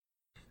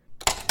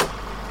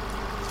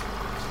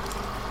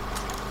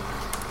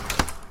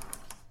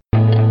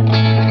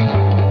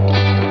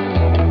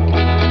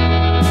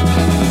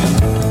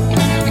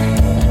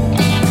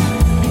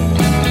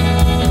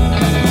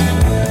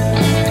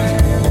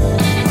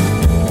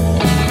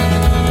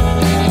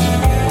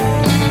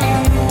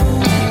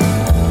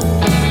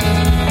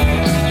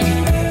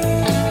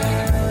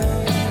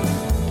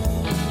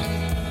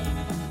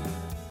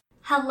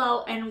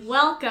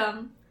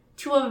welcome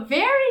to a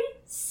very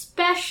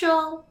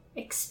special,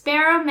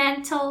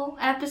 experimental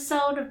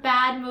episode of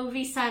Bad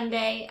Movie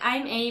Sunday.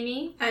 I'm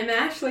Amy. I'm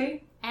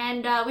Ashley.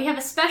 And we have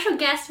a special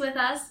guest with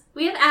us.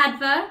 We have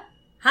Adva.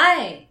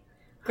 Hi.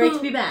 Great to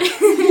be back.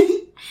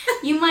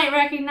 You might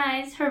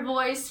recognize her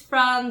voice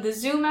from the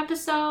Zoom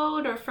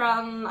episode or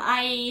from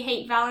I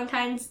Hate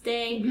Valentine's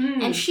Day.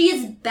 Mm-hmm. And she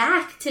is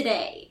back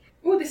today.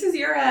 Oh, this is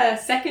your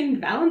second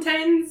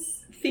Valentine's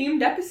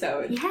themed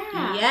episode.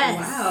 Yeah. Yes.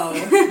 Wow.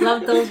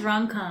 Love those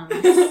rom-coms.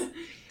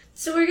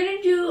 So we're going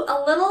to do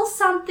a little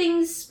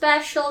something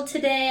special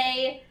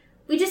today.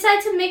 We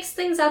decided to mix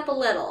things up a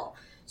little.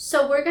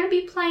 So we're going to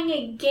be playing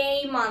a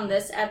game on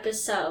this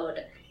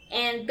episode.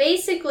 And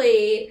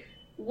basically,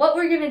 what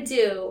we're going to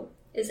do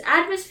is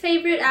Adva's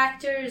favorite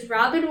actor is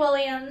Robin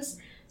Williams.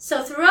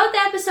 So throughout the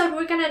episode,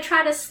 we're going to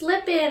try to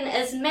slip in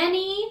as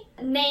many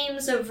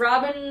names of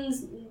Robin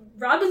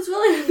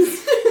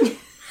Williams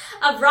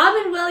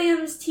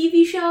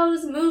TV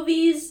shows,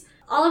 movies,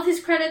 all of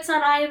his credits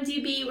on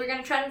IMDb. We're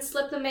going to try and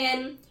slip them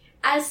in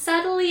as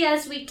subtly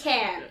as we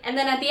can. And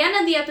then at the end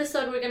of the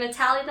episode, we're going to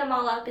tally them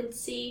all up and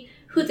see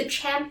who the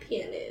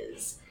champion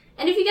is.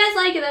 And if you guys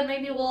like it, then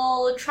maybe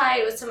we'll try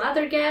it with some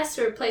other guests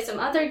or play some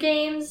other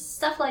games,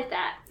 stuff like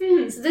that.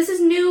 So this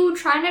is new,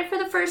 trying it for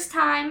the first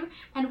time,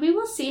 and we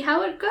will see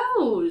how it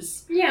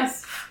goes.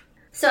 Yes.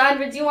 So,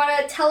 Adva, do you want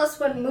to tell us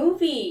what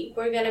movie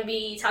we're going to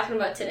be talking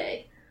about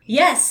today?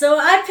 Yes, so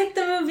I picked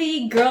the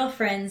movie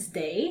Girlfriend's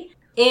Day.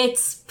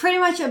 It's pretty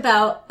much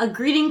about a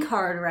greeting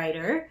card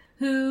writer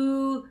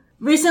who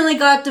recently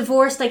got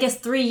divorced, I guess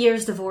 3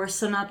 years divorced,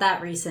 so not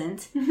that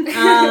recent.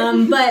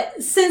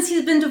 But since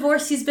he's been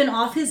divorced, he's been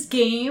off his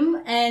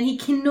game, and he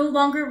can no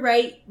longer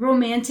write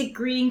romantic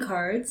greeting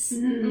cards.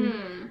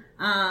 It's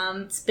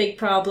a big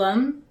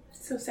problem.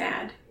 So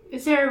sad.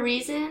 Is there a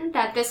reason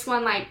that this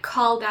one,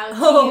 called out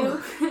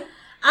to you?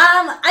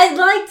 I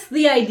liked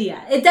the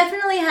idea. It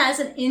definitely has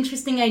an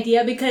interesting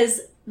idea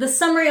because the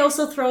summary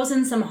also throws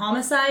in some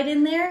homicide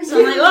in there. So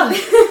I'm like, oh,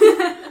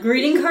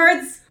 greeting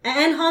cards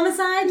and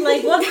homicide?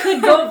 What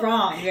could go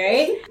wrong,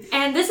 right?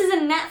 And this is a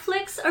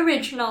Netflix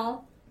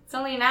original. It's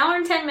only an hour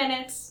and 10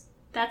 minutes.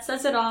 That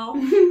says it all.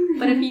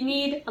 But if you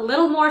need a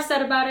little more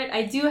said about it,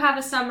 I do have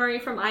a summary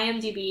from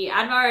IMDb.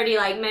 I've already,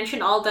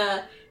 mentioned all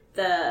the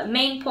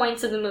main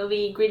points of the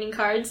movie, greeting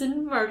cards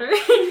and murder.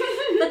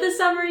 But the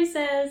summary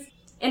says,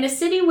 in a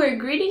city where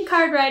greeting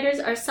card writers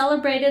are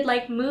celebrated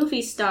like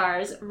movie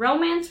stars,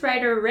 romance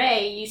writer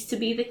Ray used to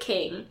be the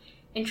king.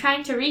 In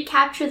trying to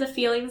recapture the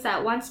feelings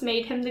that once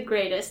made him the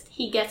greatest,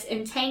 he gets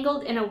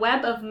entangled in a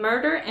web of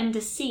murder and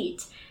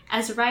deceit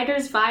as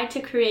writers vie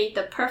to create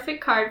the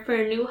perfect card for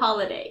a new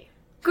holiday,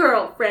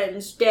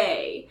 Girlfriend's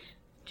Day,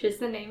 which is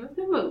the name of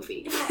the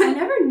movie. I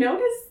never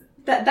noticed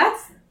that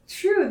that's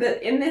true,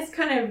 that in this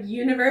kind of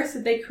universe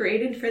that they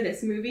created for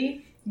this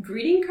movie,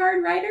 greeting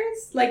card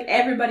writers,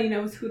 everybody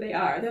knows who they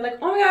are. They're like,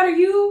 oh my god, are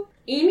you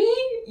Amy?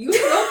 You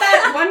wrote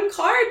that one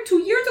card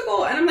 2 years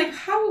ago. And I'm like,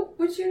 how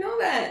would you know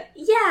that?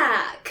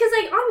 Yeah, because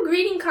on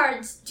greeting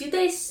cards, do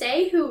they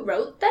say who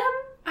wrote them?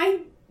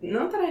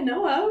 Not that I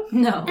know of.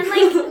 No. And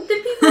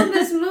the people in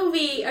this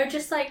movie are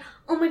just like,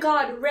 oh my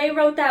god, Ray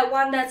wrote that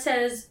one that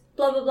says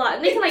blah blah blah.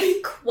 And they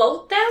can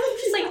quote them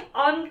just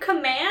on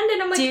command.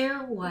 And I'm like,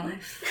 dear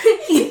wife.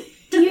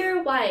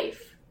 Dear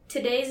wife,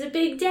 today's a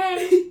big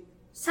day.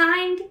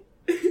 Signed,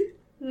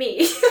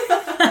 me.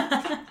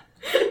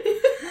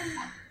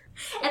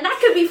 And that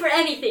could be for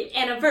anything.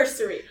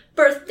 Anniversary,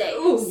 birthday.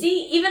 Ooh.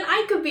 See, even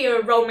I could be a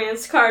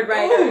romance card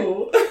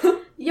writer.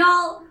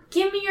 Y'all,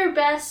 give me your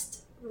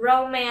best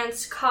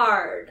romance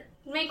card.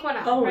 Make one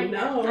up right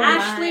now.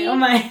 Ashley, oh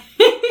my.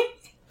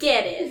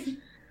 Get it.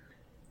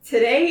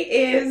 Today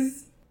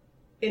is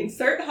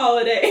insert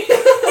holiday.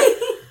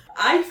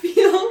 I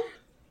feel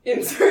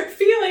insert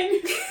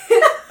feeling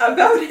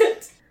about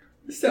it.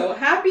 So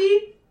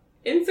happy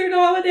insert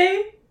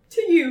holiday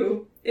to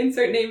you.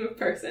 Insert name of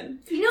person.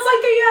 You know,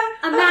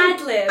 it's a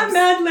Mad Libs. A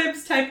Mad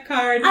Libs type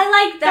card.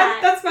 I like that.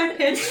 That's my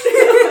pitch.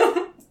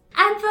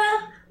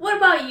 Adva, what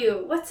about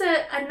you? What's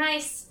a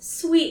nice,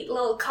 sweet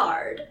little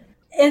card?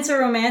 It's a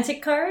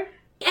romantic card?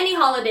 Any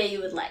holiday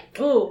you would like.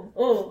 Ooh,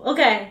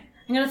 okay.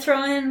 I'm gonna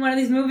throw in one of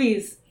these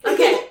movies.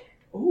 Okay.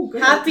 Ooh,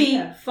 good Happy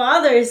idea.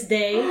 Father's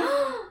Day.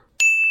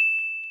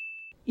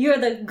 You're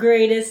the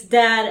greatest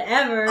dad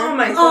ever. Oh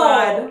my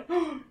god.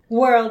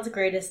 World's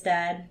greatest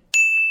dad.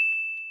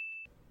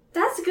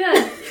 That's good.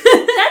 That's 2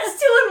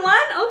 in 1.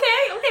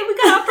 Okay, we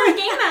got up for a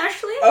game,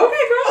 Ashley.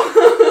 Okay, girl.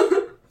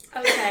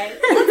 Okay,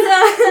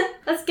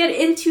 let's get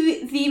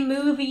into the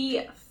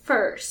movie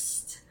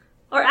first.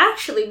 Or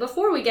actually,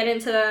 before we get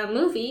into the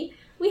movie,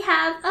 we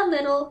have a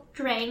little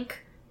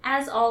drink,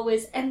 as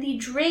always. And the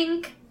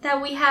drink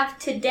that we have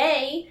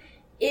today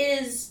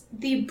is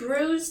the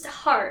Bruised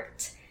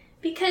Heart.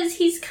 Because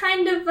he's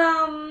kind of,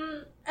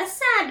 a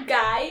sad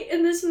guy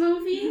in this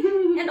movie.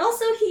 And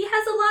also, he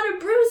has a lot of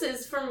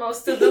bruises for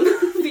most of the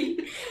movie.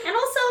 And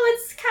also,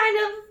 it's kind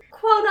of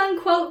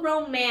quote-unquote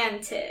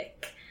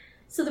romantic.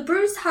 So the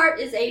Bruised Heart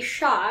is a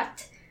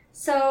shot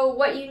So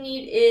what you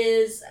need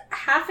is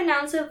half an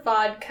ounce of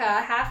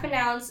vodka, half an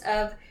ounce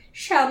of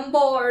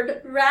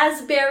Chambord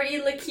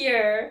raspberry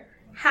liqueur,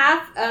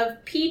 half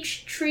of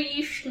peach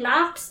tree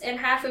schnapps, and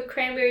half of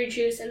cranberry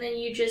juice, and then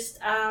you just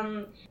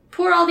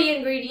pour all the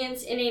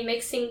ingredients in a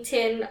mixing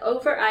tin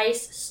over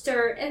ice,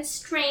 stir, and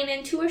strain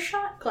into a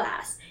shot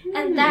glass.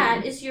 And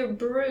that is your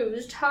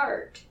bruised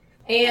heart.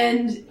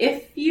 And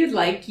if you'd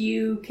like,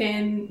 you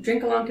can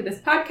drink along to this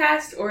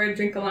podcast or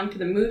drink along to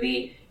the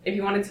movie if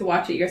you wanted to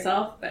watch it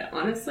yourself, but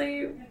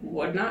honestly,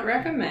 would not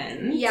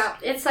recommend. Yeah,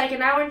 it's like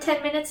an hour and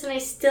 10 minutes, and I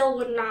still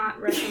would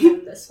not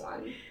recommend this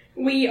one.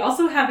 We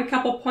also have a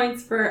couple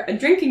points for a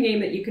drinking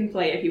game that you can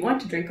play if you want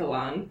to drink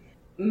along.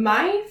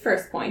 My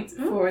first point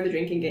for the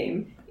drinking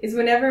game is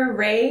whenever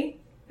Ray,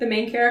 the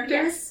main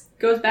character,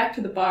 goes back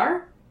to the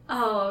bar.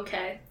 Oh,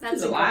 okay.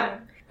 That's a lot.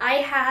 I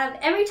have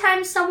every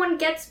time someone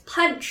gets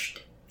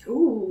punched.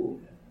 Ooh.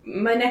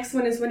 My next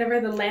one is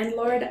whenever the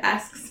landlord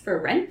asks for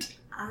rent.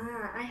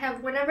 I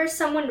have whenever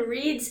someone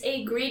reads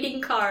a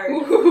greeting card.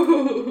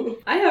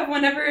 Ooh. I have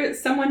whenever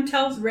someone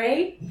tells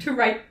Ray to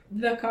write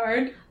the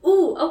card.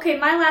 Ooh, okay,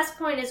 my last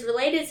point is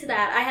related to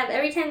that. I have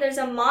every time there's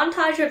a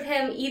montage of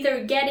him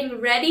either getting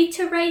ready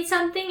to write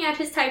something at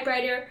his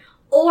typewriter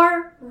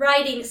or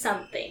writing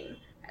something,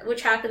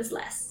 which happens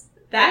less.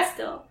 That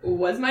still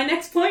was my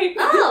next point.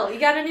 Oh, you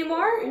got any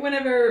more?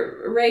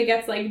 Whenever Ray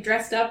gets like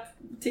dressed up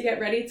to get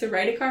ready to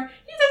write a card,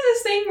 he does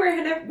this thing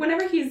where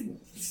whenever he's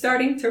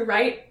starting to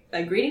write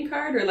a greeting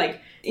card or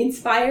like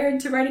inspired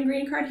to write a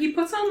greeting card, he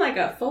puts on like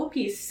a full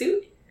piece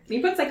suit. And he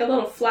puts like a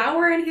little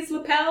flower in his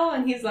lapel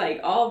and he's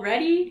like all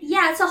ready.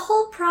 Yeah, it's a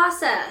whole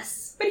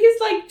process. But he's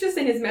like just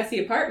in his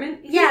messy apartment.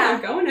 He's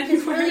not going anywhere.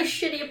 His really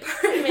shitty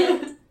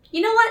apartment.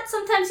 You know what?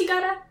 Sometimes you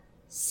gotta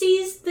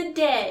seize the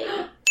day.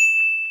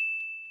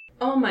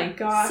 Oh my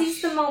gosh.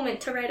 Seize the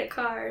moment to write a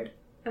card.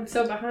 I'm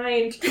so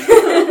behind.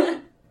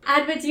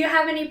 Adva, do you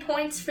have any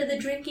points for the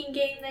drinking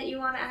game that you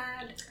want to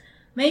add?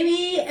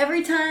 Maybe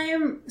every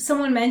time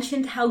someone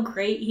mentioned how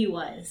great he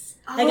was.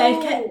 Like,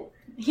 I kept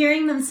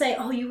hearing them say,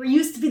 oh, you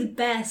used to be the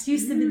best,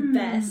 used to be the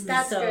best.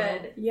 That's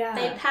good. Yeah.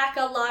 They pack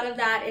a lot of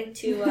that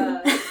into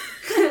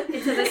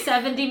into the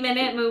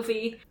 70-minute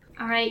movie.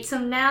 All right, so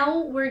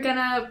now we're going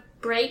to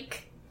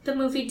break the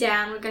movie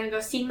down. We're going to go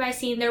scene by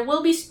scene. There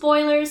will be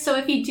spoilers, so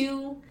if you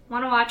do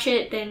want to watch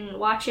it, then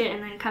watch it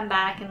and then come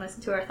back and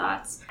listen to our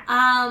thoughts.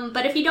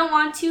 But if you don't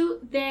want to,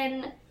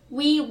 then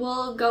we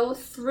will go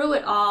through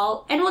it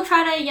all, and we'll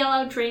try to yell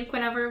out drink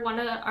whenever one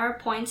of our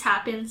points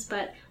happens,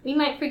 but we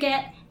might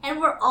forget, and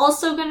we're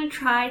also going to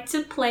try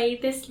to play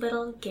this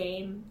little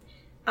game.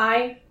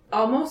 I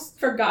almost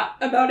forgot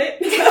about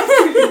it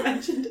after you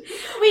mentioned it.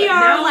 We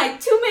are like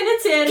 2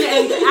 minutes in,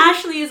 and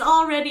Ashley is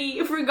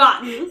already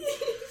forgotten.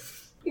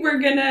 We're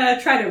gonna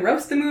try to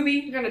roast the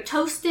movie. We're gonna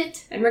toast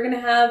it. And we're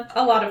gonna have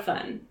a lot of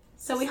fun.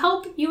 So we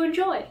hope you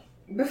enjoy.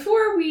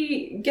 Before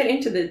we get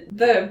into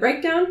the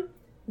breakdown,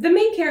 the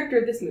main character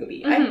of this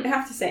movie, I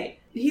have to say,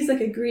 he's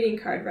like a greeting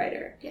card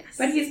writer. Yes.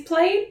 But he's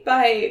played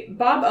by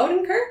Bob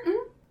Odenkirk,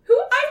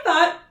 who I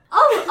thought...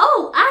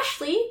 Oh,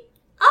 Ashley.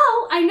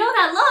 Oh, I know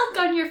that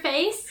look on your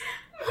face.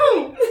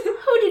 Who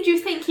did you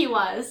think he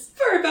was?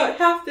 For about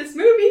half this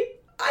movie,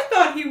 I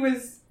thought he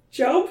was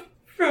Job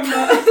from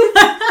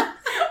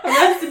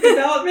Arrested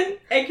Development,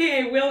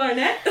 a.k.a. Will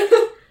Arnett.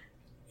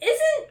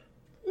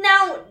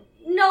 Now,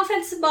 no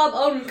offense to Bob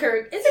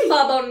Odenkirk, isn't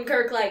Bob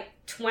Odenkirk like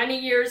 20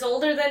 years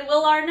older than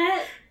Will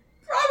Arnett?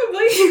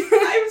 Probably.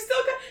 I'm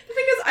still... The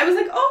thing is, I was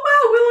like, oh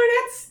wow, Will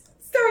Arnett's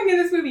starring in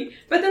this movie.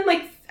 But then,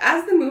 like,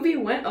 as the movie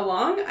went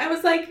along, I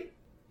was like,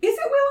 is it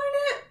Will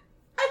Arnett?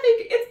 I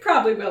think it's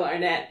probably Will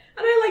Arnett.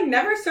 And I, like,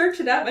 never searched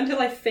it up until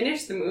I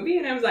finished the movie,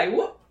 and I was like,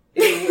 whoop,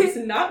 it was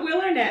not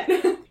Will Arnett.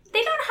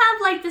 They don't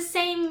have, like, the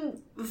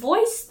same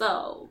voice,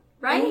 though,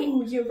 right?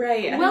 Oh, you're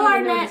right. I Will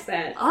didn't even Arnett. notice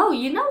that. Oh,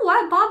 you know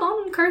what? Bob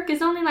Odenkirk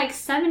is only, like,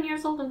 7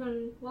 years older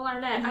than Will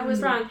Arnett. I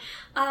was wrong.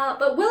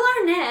 But Will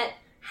Arnett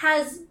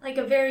has, like,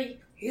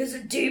 he has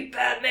a deep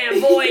Batman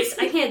voice.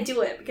 I can't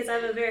do it because I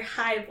have a very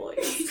high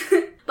voice.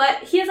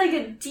 But he has, like,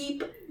 a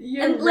deep...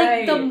 You're and,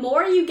 like, the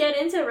more you get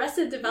into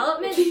Arrested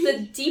Development,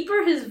 the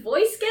deeper his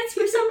voice gets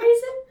for some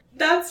reason.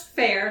 That's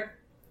fair.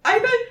 I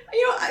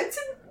bet,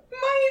 to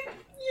my,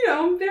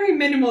 very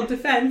minimal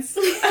defense,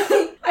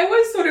 I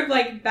was sort of,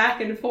 like, back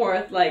and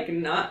forth, like,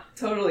 not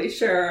totally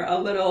sure, a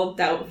little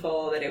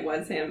doubtful that it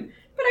was him.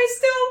 But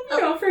I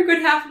still, for a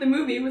good half of the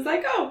movie, was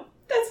like, oh,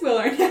 that's Will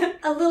Arnett.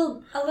 A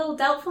little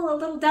doubtful, a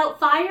little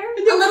doubtfire?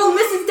 A little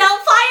Mrs.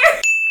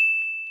 Doubtfire?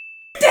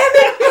 Damn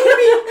it,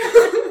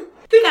 baby!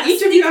 I think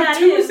each of you have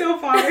two in. so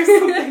far or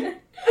something.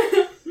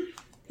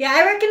 Yeah,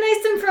 I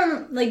recognized him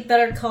from, like,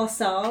 Better Call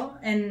Saul,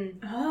 and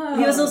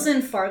he was also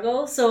in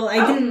Fargo, so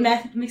I didn't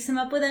mix him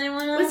up with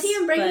anyone else. Was he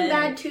in Breaking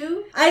Bad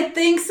too? I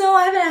think so.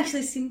 I haven't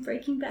actually seen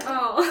Breaking Bad.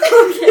 Oh,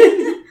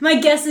 okay. My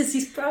guess is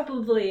he's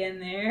probably in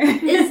there.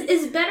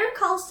 Is Better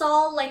Call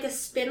Saul like a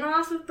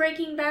spin-off of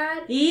Breaking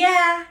Bad?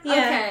 Yeah.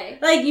 Okay.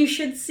 Like, you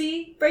should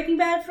see Breaking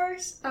Bad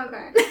first.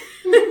 Okay.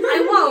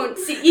 I won't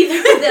see either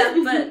of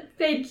them, but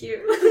thank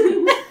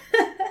you.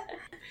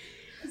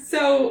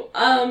 So,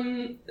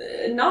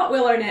 not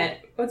Will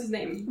Arnett. What's his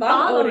name?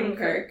 Bob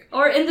Odenkirk.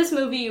 Or in this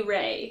movie,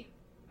 Ray.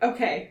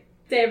 Okay.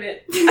 Damn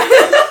it. We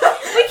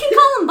can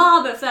call him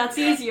Bob if that's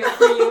easier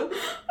for you.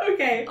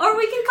 Okay. Or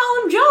we can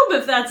call him Job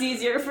if that's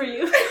easier for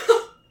you.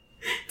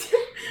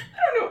 I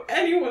don't know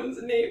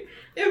anyone's name.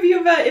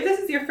 If this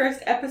is your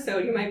first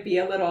episode, you might be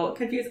a little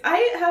confused.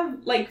 I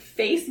have, like,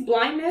 face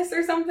blindness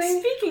or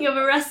something. Speaking of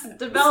Arrested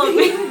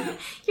Development,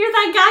 you're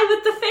that guy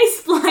with the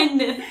face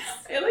blindness.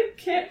 I, like,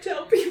 can't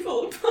tell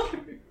people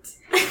apart.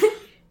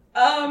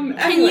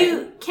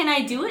 Anyway. Can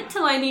I do it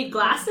till I need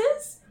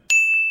glasses?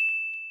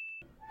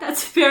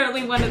 That's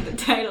apparently one of the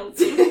titles.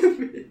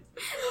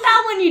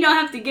 That one you don't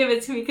have to give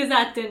it to me because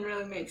that didn't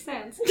really make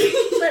sense.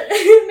 But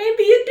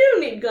maybe you do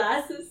need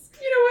glasses.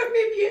 You know what?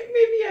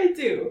 Maybe I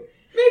do.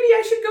 Maybe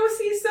I should go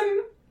see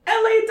some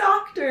LA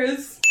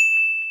doctors.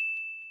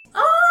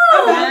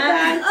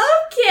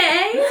 Oh,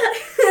 okay.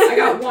 I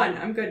got one.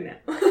 I'm good now.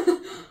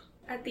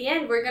 At the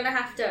end, we're gonna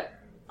have to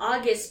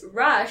August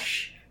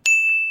rush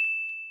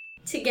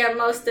to get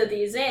most of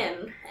these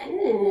in.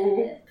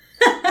 Ooh.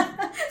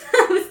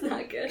 That was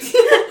not good.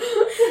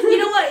 You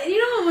know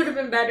what would have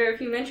been better if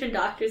you mentioned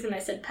doctors and I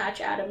said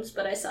Patch Adams,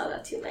 but I saw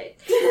that too late.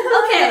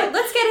 Okay,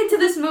 let's get into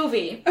this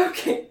movie.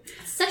 Okay.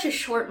 It's such a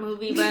short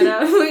movie, but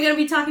we're gonna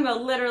be talking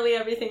about literally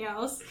everything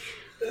else.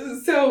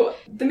 So,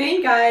 the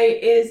main guy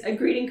is a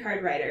greeting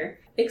card writer,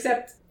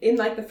 except in,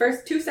 like, the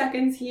first 2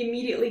 seconds, he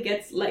immediately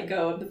gets let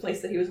go of the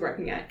place that he was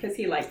working at, because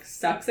he, like,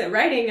 sucks at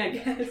writing, I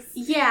guess.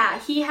 Yeah,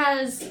 he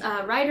has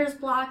writer's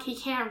block. He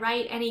can't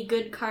write any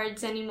good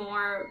cards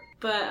anymore,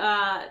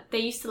 but they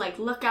used to, like,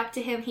 look up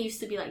to him. He used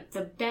to be, like,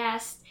 the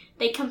best.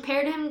 They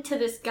compared him to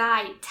this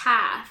guy,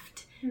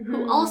 Taft,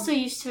 who also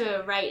used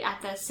to write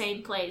at the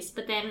same place,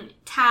 but then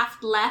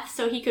Taft left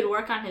so he could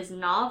work on his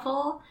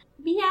novel.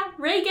 But yeah,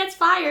 Ray gets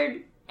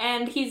fired,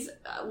 and he's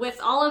with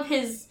all of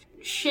his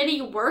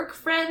shitty work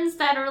friends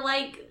that are,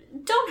 like,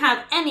 don't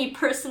have any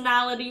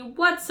personality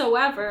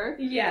whatsoever.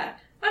 Yeah.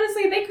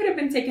 Honestly, they could have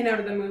been taken out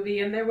of the movie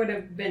and there would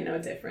have been no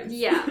difference.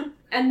 Yeah.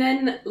 And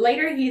then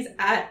later he's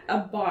at a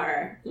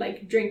bar,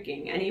 like,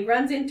 drinking, and he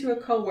runs into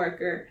a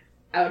coworker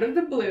out of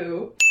the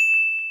blue.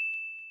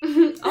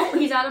 Oh,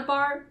 he's at a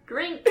bar,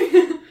 drink.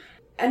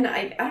 And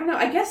I don't know,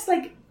 I guess,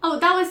 like... Oh,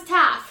 that was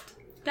Taft.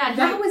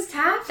 That was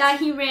Taft? That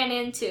he ran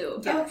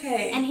into. Yes.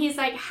 Okay. And he's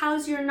like,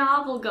 how's your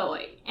novel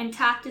going? And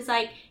Taft is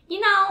like,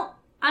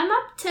 I'm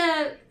up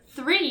to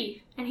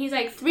 3. And he's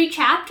like, 3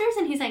 chapters?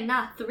 And he's like,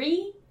 not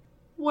 3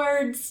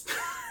 words.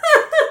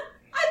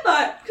 I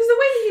thought, because the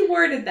way he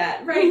worded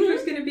that, right, he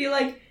was going to be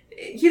like,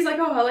 he's like,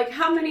 oh, like,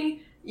 how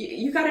many,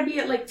 you got to be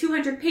at, like,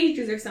 200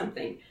 pages or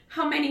something.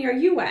 How many are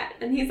you at?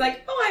 And he's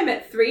like, oh, I'm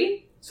at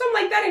 3. So I'm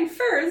like, that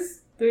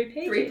infers 3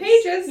 pages. 3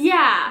 pages.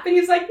 Yeah. But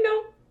he's like,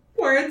 no,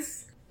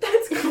 words.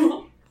 That's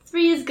cool.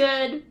 3 is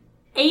good.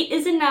 8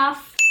 is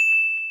enough.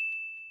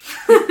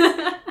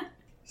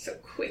 So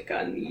quick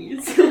on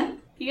these.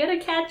 You gotta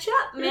catch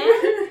up,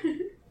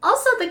 man.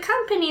 Also, the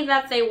company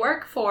that they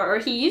work for, or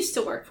he used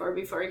to work for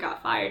before he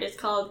got fired, is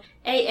called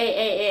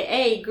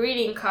AAAAA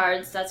Greeting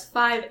Cards. That's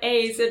 5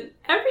 A's. And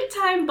every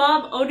time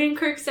Bob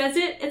Odenkirk says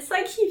it, it's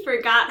like he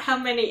forgot how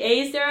many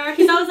A's there are.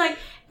 He's always like,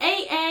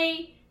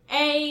 A.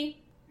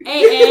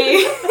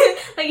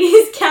 Like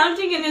he's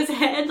counting in his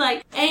head,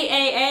 like,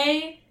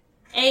 A.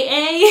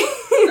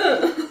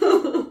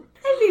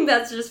 I think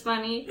that's just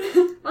funny.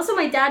 Also,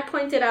 my dad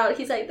pointed out,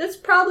 he's like, that's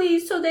probably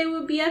so they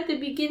would be at the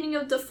beginning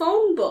of the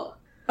phone book.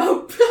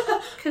 Oh.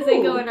 Because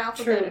they go in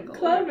alphabetical.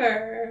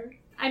 Clever.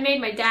 I made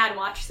my dad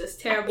watch this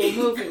terrible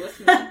movie with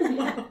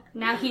me.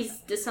 Now he's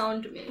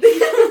disowned me.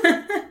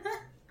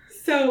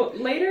 So,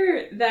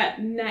 later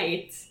that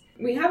night,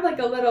 we have, like,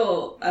 a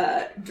little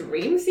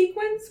dream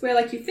sequence where,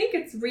 like, you think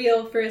it's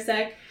real for a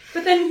sec,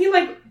 but then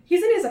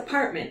he's in his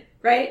apartment,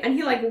 right? And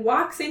he, like,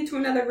 walks into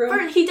another room.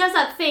 Or he does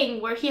that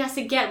thing where he has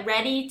to get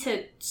ready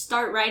to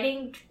start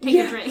writing, take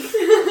a drink.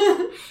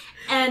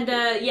 And,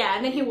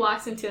 and then he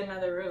walks into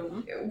another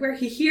room. Where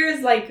he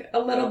hears, like, a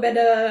little bit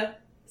of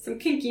some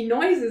kinky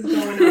noises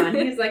going on.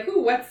 He's like,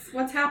 ooh,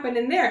 what's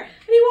happening there? And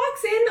he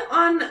walks in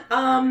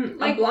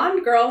on, a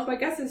blonde girl, who I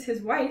guess is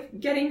his wife,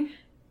 getting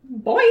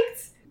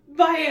boinked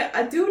by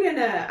a dude in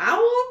an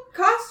owl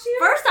costume.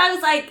 First I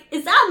was like,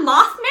 is that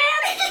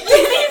Mothman?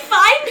 Did he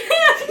find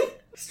him?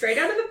 Straight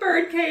out of the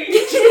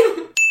birdcage.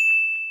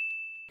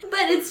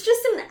 But it's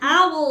just an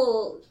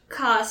owl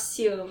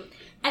costume.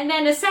 And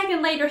then a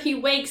second later he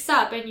wakes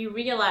up and you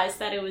realize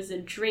that it was a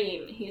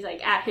dream. He's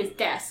like at his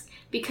desk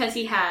because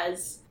he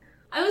has...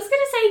 I was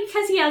gonna say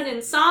because he has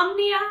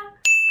insomnia.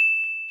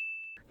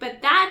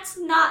 But that's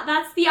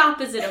the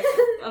opposite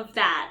of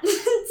that.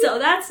 So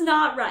that's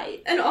not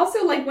right. And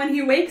also, like, when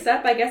he wakes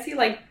up, I guess he,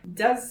 like,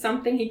 does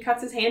something. He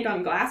cuts his hand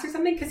on glass or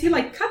something. Because he,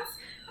 like, cuts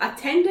a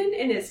tendon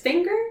in his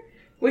finger.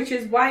 Which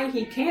is why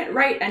he can't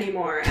write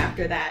anymore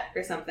after that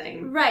or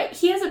something. Right.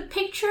 He has a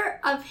picture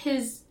of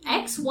his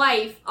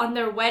ex-wife on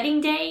their wedding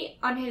day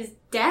on his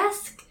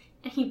desk.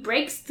 And he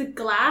breaks the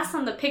glass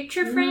on the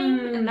picture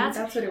frame. And that's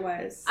what it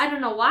was. I don't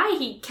know why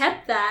he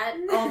kept that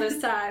all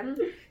this time.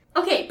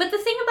 Okay, but the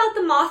thing about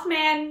the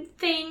Mothman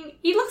thing,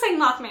 he looks like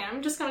Mothman,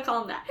 I'm just gonna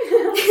call him that.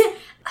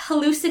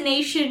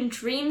 Hallucination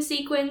dream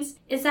sequence,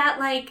 is that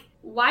like,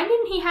 why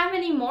didn't he have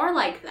any more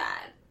like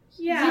that?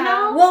 Yeah. You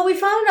know? Well, we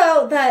found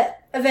out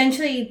that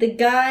eventually the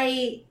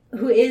guy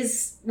who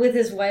is with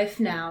his wife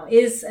now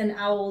is an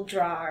owl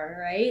drawer,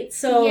 right?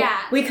 So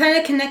Yeah. we kind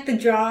of connect the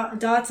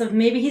dots of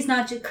maybe he's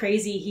not just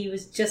crazy, he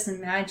was just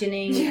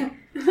imagining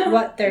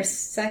what their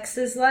sex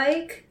is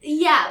like.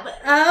 Yeah,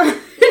 but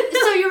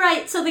so you're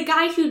right. So the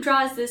guy who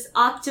draws this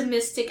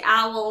optimistic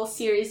owl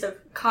series of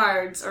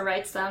cards or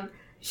writes them,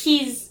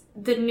 he's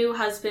the new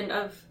husband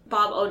of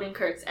Bob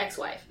Odenkirk's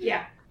ex-wife.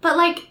 Yeah. But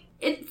like,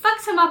 it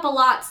fucks him up a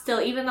lot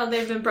still, even though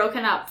they've been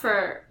broken up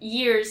for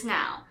years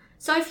now.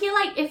 So I feel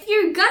like if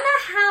you're gonna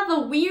have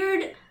a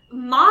weird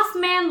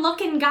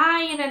Mothman-looking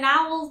guy in an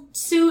owl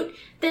suit,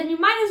 then you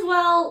might as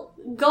well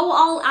go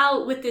all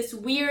out with this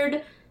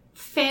weird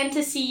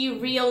fantasy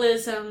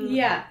realism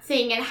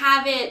thing and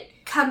have it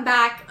come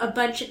back a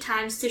bunch of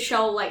times to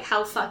show like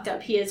how fucked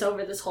up he is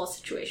over this whole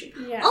situation.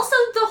 Yeah. Also,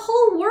 the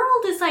whole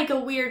world is like a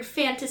weird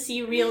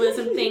fantasy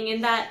realism thing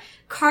in that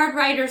card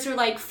writers are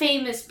like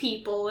famous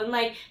people and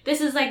like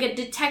this is like a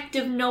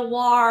detective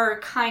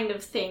noir kind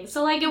of thing.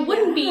 So like it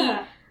wouldn't be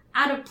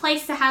out of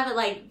place to have it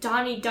like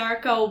Donnie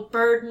Darko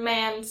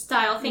Birdman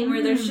style thing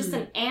where there's just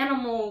an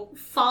animal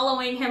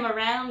following him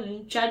around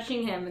and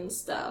judging him and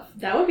stuff.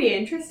 That would be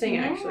interesting,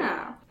 actually.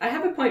 I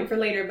have a point for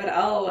later, but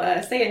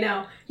I'll say it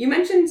now. You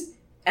mentioned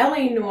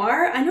L.A.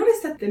 Noire. I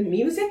noticed that the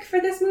music for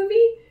this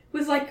movie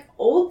was like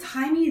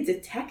old-timey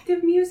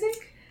detective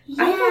music.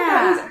 Yeah. I thought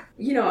that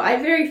was, I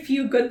have very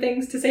few good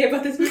things to say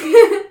about this movie,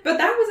 but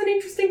that was an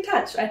interesting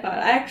touch, I thought.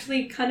 I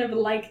actually kind of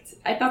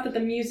I thought that the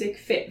music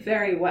fit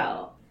very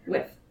well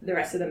with the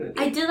rest of the movie.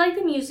 I did like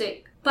the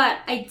music, but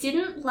I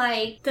didn't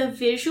like the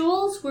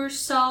visuals were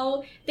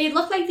so... They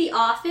looked like The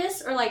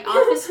Office or like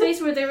Office Space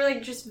where they were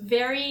like just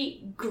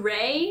very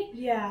gray.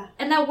 Yeah.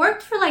 And that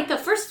worked for like the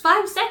first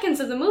 5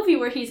 seconds of the movie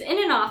where he's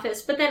in an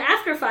office, but then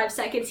after 5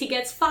 seconds he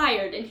gets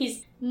fired and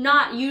he's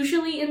not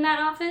usually in that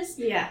office.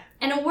 Yeah.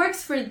 And it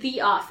works for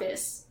The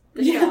Office,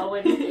 the show,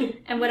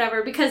 and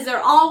whatever, because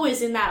they're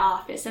always in that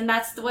office and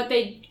that's what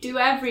they do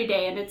every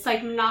day and it's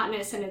like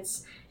monotonous and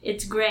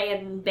it's gray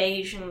and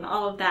beige and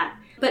all of that.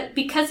 But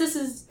because this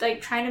is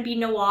like trying to be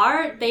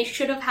noir, they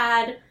should have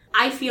had,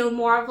 I feel,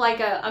 more of like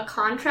a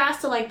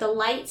contrast. So like the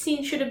light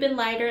scenes should have been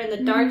lighter and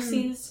the dark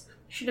scenes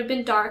should have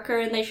been darker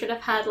and they should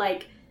have had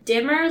like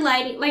dimmer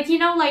lighting. Like,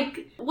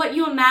 like what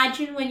you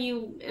imagine when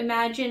you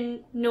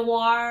imagine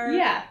noir.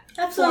 Yeah,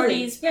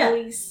 absolutely. 40s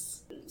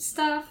police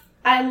stuff.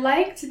 I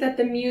liked that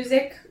the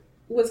music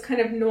was kind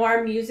of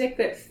noir music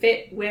that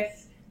fit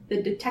with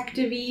the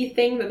detective-y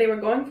thing that they were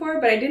going for,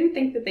 but I didn't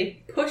think that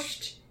they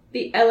pushed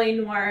the LA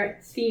Noire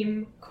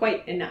theme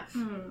quite enough.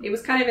 It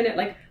was kind of in it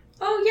like,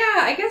 oh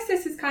yeah, I guess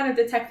this is kind of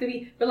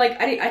detective-y, but like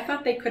I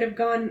thought they could have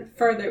gone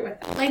further with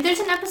that. Like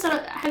there's an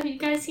episode, have you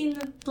guys seen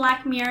the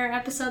Black Mirror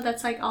episode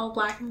that's like all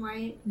black and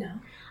white? No.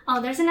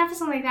 Oh, there's an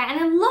episode like that,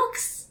 and it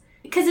looks,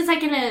 because it's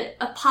like in an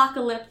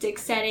apocalyptic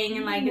setting,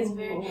 and like it's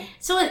very,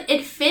 so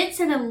it fits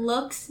and it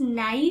looks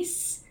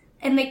nice,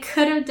 and they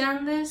could have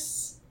done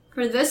this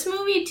for this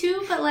movie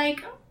too, but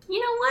like, you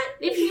know what?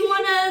 If you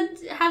want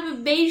to have a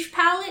beige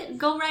palette,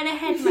 go right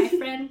ahead, my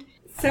friend.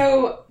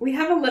 So we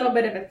have a little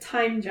bit of a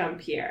time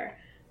jump here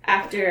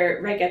after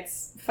Ray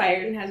gets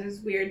fired and has this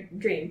weird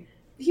dream.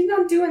 He's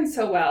not doing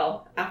so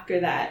well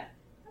after that.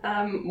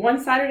 One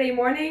Saturday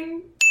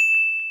morning,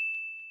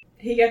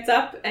 he gets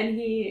up and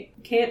he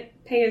can't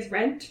pay his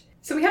rent.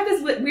 So we have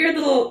this weird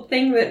little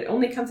thing that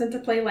only comes into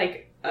play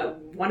like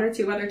 1 or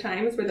 2 other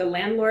times where the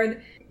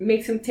landlord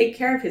makes him take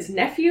care of his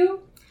nephew.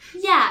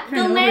 Yeah,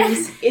 the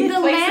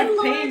landlord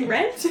of paying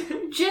rent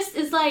just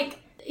is like,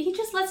 he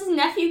just lets his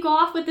nephew go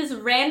off with this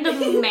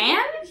random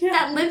man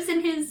that lives in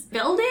his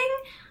building.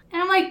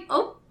 And I'm like,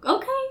 oh,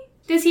 okay.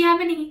 Does he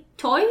have any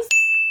toys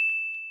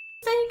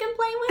that he can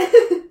play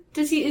with?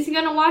 Is he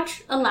gonna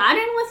watch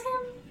Aladdin with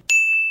him?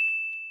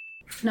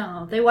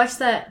 No, they watch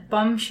that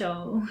bum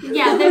show.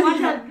 Yeah, they watch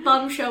that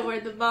bum show where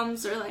the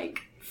bums are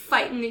like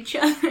fighting each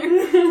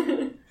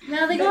other.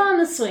 No, they go on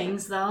the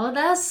swings though.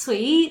 That's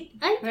sweet.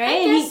 I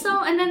guess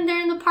so. And then they're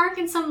in the park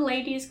and some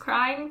lady is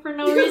crying for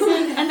no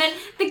reason. And then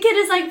the kid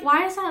is like,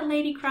 why is that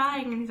lady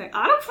crying? And he's like,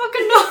 I don't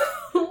fucking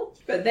know.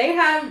 But they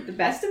have the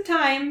best of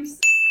times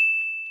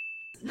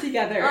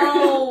together.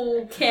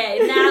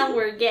 Okay, now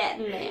we're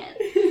getting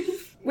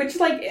it. Which,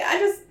 like,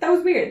 that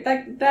was weird.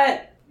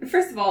 That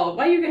first of all,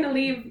 why are you gonna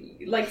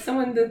leave, like,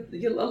 someone, a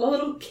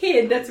little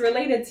kid that's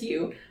related to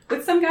you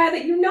with some guy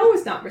that you know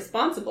is not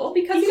responsible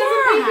because he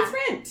doesn't pay his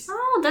rent?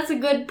 Oh, that's a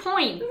good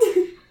point.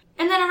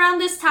 And then around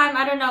this time,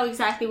 I don't know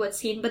exactly what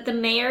scene, but the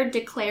mayor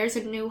declares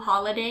a new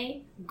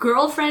holiday,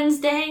 Girlfriend's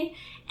Day,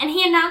 and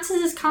he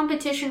announces his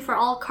competition for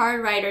all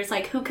card writers,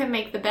 like, who can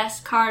make the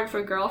best card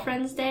for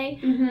Girlfriend's Day.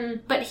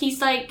 Mm-hmm. But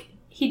he's like,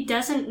 he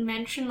doesn't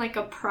mention, like,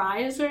 a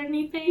prize or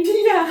anything.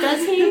 Yeah.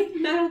 Does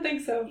he? No, I don't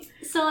think so.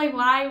 So, like,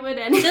 why would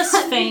anyone... Just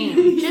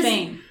fame.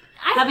 Fame.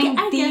 I having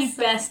I the guess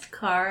so. best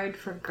card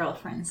for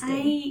Girlfriend's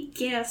Day. I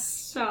guess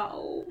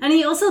so. And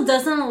he also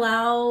doesn't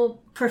allow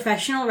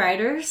professional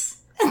writers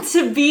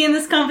to be in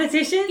this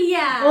competition.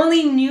 Yeah.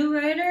 Only new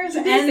writers.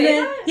 Did they say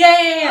that?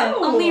 Yeah.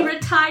 Oh. Only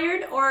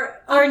retired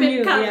or Or up new,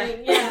 and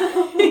coming. Yeah.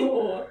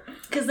 Oh.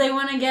 Because they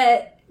want to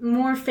get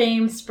more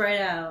fame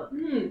spread out.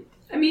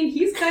 I mean,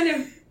 he's kind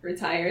of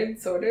retired,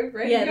 sort of,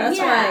 right? Yeah, that's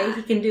Yeah. why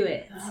he can do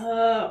it.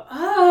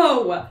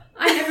 Oh,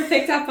 I never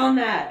picked up on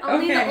that.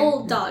 Only okay. the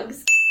old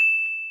dogs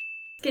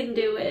can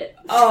do it.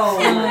 Oh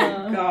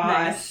Oh, my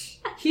gosh.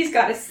 He's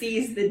got to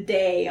seize the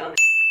day on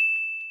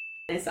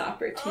this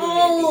opportunity.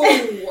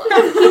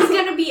 Oh! He's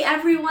gonna be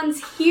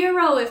everyone's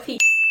hero if he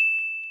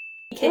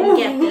can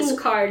get this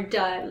card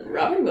done.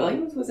 Robin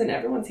Williams was in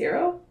Everyone's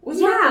Hero? Was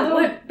Yeah, that a little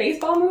what-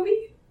 baseball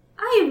movie?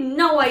 I have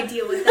no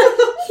idea what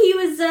that. He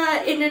was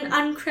in an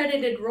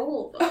uncredited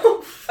role. Though.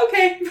 Oh,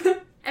 okay.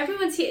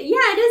 Everyone's here. Yeah,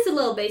 it is a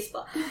little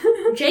baseball.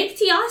 Jake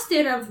T.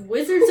 Austin of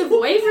Wizards of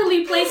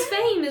Waverly Place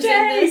fame is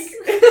in this.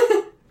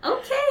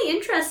 Okay,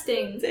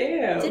 interesting.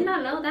 Damn. Did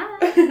not know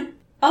that.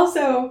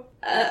 Also,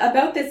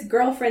 about this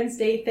Girlfriend's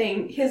Day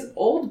thing, his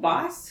old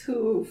boss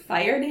who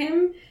fired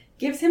him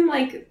gives him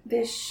like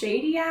this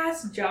shady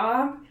ass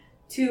job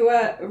to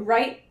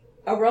write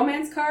a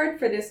romance card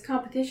for this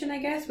competition, I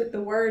guess, with the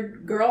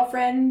word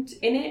girlfriend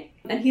in it.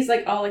 And he's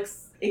like all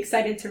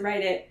excited to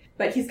write it,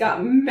 but he's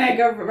got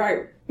mega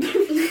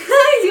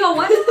He's got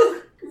what?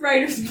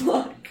 writer's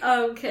block.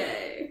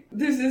 Okay.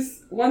 There's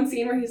this one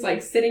scene where he's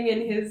like sitting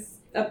in his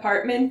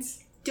apartment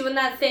Doing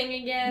that thing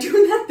again.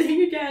 doing that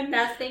thing again.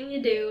 That thing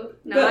you do.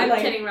 No, But, I'm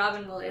like- kidding.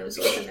 Robin Williams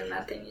wasn't in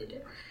that thing you do.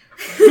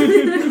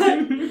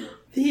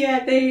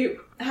 Yeah, they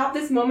have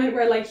this moment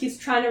where like he's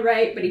trying to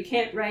write, but he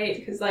can't write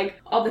because like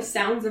all the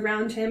sounds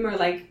around him are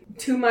like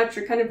too much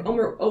or kind of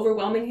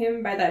overwhelming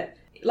him by that,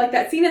 like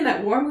that scene in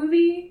that war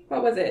movie.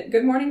 What was it?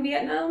 Good Morning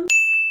Vietnam?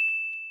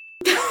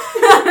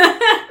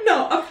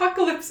 No,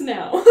 Apocalypse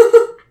Now.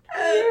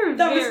 You're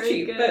that was very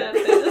cheap, good but at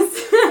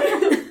this.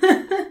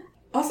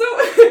 also,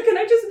 can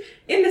I just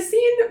in the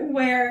scene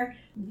where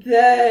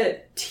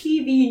the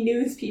TV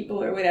news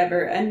people or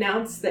whatever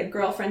announce that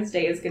Girlfriend's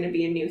Day is going to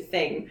be a new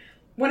thing,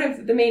 one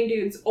of the main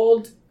dude's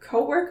old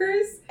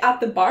co-workers at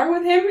the bar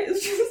with him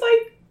is just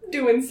like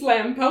doing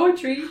slam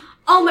poetry.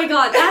 Oh my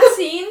god, that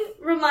scene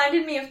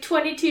reminded me of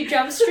 22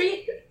 Jump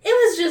Street. It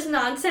was just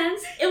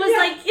nonsense. It was Yeah.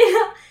 like, you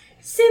know,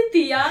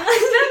 Cynthia.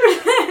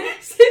 Remember that?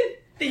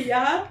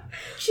 Cynthia.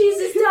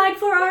 Jesus died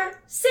for our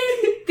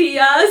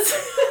Cynthias.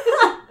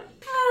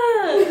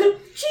 Ah,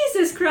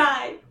 Jesus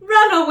Christ.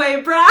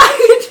 Runaway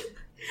bride.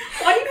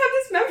 Why do you have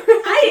this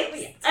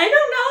memorized? I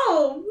don't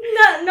know.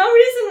 No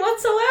reason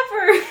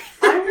whatsoever.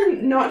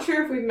 I'm not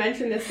sure if we've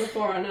mentioned this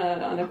before on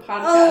a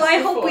podcast. Oh, I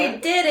hope we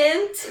before,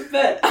 didn't.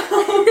 But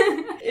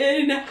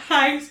in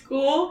high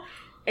school,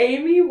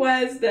 Amy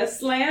was the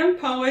slam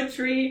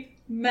poetry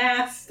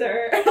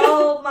master.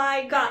 Oh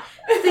my god.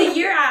 The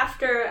year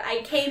after,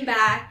 I came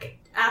back,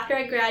 after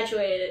I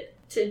graduated,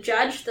 to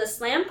judge the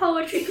slam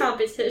poetry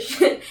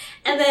competition.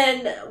 And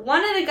then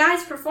one of the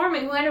guys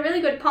performing, who had a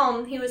really good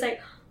poem, he was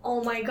like,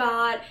 oh my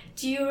god,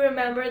 do you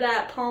remember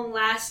that poem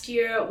last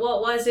year? What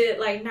was it?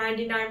 Like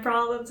 99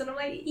 Problems? And I'm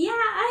like, yeah,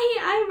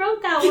 I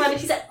wrote that one. And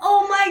he said,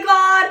 oh my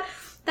god,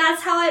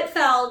 that's how it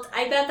felt.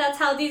 I bet that's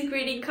how these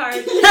greeting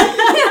cards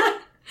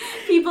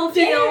people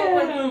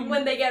feel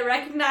when they get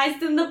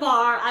recognized in the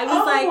bar. I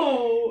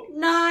was like,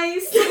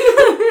 nice.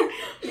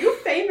 You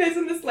famous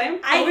in the slam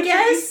I poetry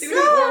guess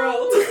student so.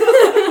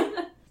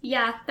 world.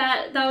 Yeah,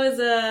 that was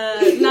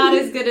not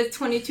as good as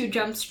 22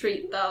 Jump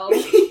Street though.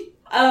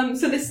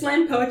 So this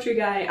slam poetry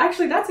guy,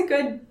 actually that's a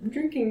good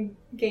drinking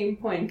game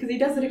point because he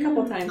does it a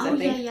couple times, I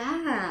think.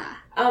 yeah.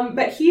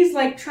 But he's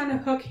like trying to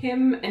hook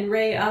him and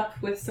Ray up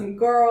with some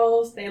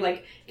girls. They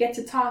like get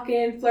to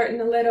talking, flirting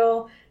a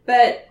little.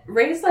 But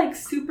Ray's like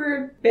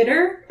super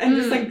bitter and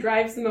just like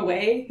drives them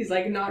away. He's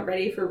like not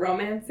ready for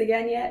romance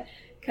again yet.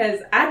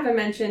 Because Adva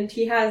mentioned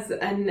he has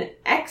an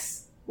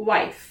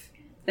ex-wife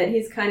that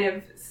he's kind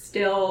of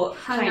still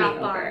Hung pining up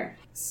over.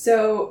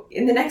 So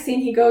in the next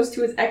scene, he goes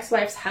to his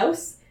ex-wife's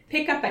house,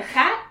 pick up a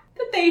cat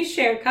that they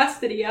share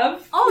custody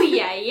of. Oh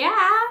yeah.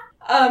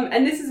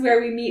 And this is where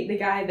we meet the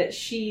guy that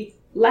she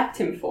left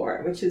him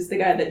for, which is the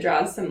guy that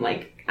draws some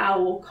like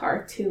owl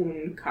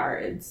cartoon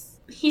cards.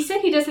 He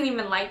said he doesn't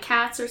even like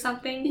cats or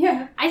something.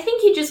 Yeah. I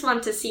think he just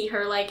wanted to see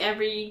her like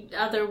every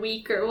other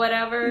week or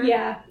whatever.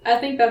 Yeah, I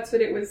think that's what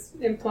it was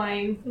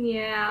implying.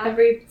 Yeah.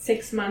 Every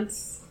 6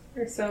 months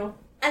or so.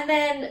 And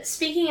then,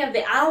 speaking of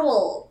the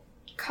owl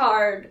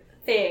card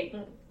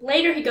thing,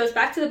 later he goes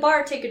back to the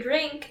bar to take a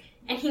drink,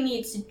 and he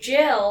meets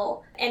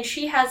Jill, and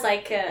she has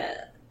like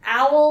a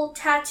owl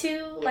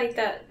tattoo, like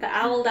the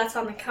owl that's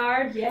on the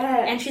card.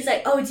 Yeah. And she's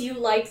like, oh, do you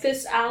like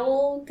this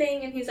owl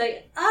thing? And he's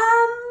like,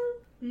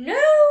 no,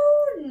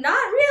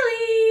 not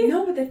really.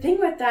 No, but the thing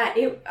with that,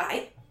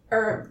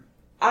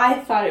 I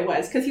thought it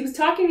was, because he was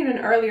talking in an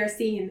earlier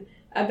scene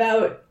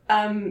about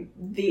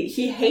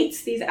he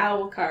hates these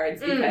owl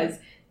cards because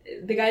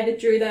the guy that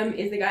drew them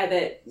is the guy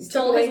that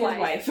Stole took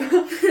away his his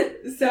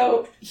wife.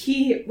 So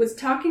he was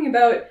talking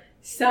about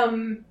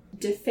some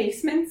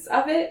defacements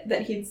of it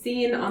that he'd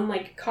seen on,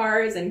 like,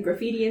 cars and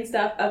graffiti and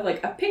stuff of,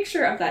 like, a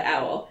picture of that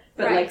owl,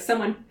 but, like,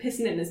 someone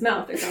pissing it in his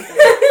mouth or something.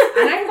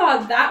 And I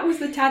thought that was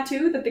the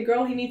tattoo that the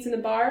girl he meets in the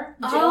bar,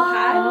 Jill,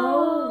 had.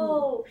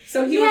 Oh.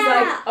 So he was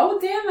like, oh,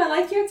 damn, I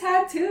like your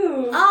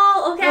tattoo.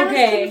 Oh, okay.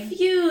 I was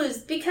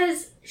confused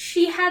because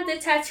she had the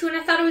tattoo and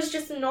I thought it was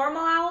just a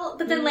normal owl,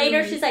 but then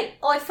later she's like,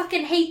 oh, I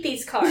fucking hate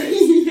these cars.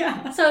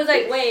 Yeah. So I was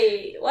like,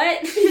 wait, what?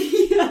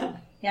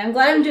 Yeah, I'm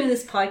glad I'm doing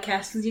this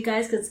podcast with you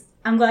guys because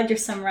I'm glad you're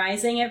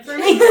summarizing it for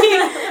me.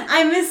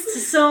 I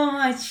missed so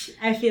much,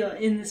 I feel,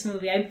 in this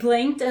movie. I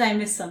blinked and I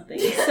missed something.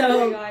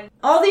 So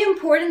all the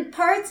important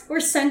parts were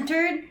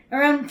centered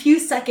around a few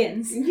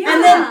seconds. Yeah.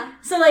 And then,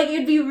 so like,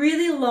 it'd be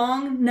really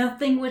long,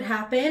 nothing would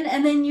happen,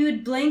 and then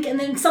you'd blink, and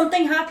then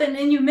something happened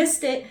and you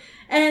missed it.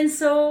 And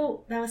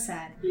so, that was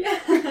sad. Yeah.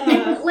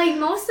 And, like,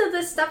 most of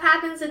this stuff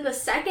happens in the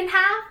second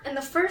half, and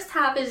the first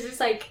half is just,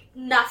 like,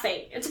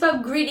 nothing. It's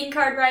about greeting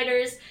card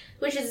writers,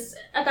 which is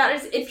about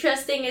as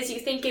interesting as you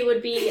think it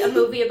would be a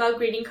movie about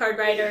greeting card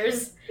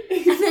writers.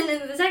 And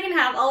then in the second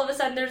half, all of a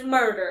sudden, there's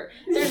murder.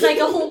 There's, like,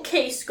 a whole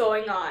case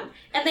going on.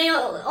 And they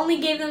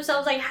only gave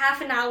themselves, like, half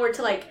an hour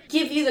to, like,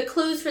 give you the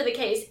clues for the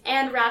case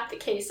and wrap the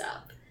case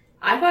up.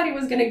 I thought he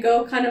was going to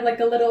go kind of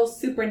like a little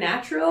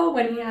supernatural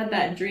when he had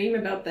that dream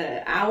about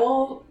the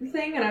owl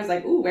thing, and I was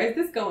like, ooh, where's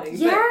this going?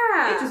 Yeah.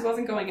 But it just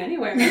wasn't going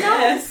anywhere, I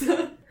guess.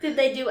 Did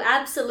they do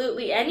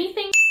absolutely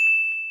anything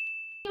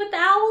with the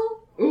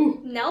owl?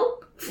 Ooh.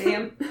 Nope.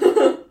 Damn.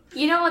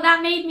 You know what?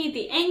 That made me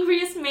the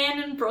angriest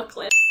man in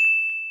Brooklyn.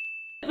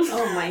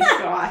 Oh my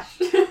gosh.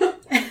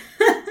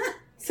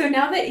 So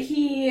now that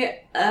he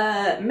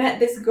met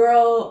this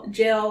girl,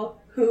 Jill,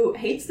 who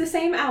hates the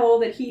same owl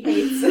that he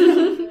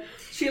hates...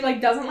 She,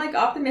 like, doesn't like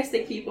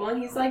optimistic people, and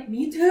he's like,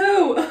 me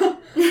too!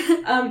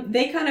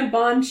 They kind of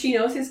bond. She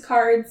knows his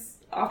cards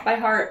off by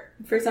heart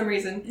for some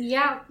reason.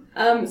 Yeah.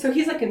 So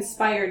he's, like,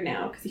 inspired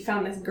now, because he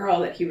found this girl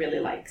that he really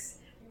likes.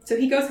 So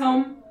he goes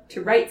home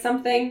to write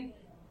something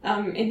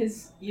in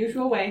his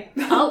usual way.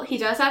 Oh, he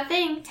does that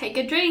thing. Take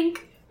a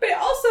drink. But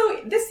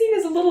also, this scene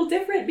is a little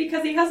different,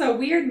 because he has a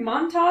weird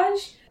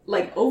montage,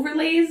 like,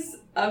 overlays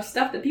of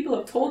stuff that people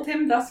have told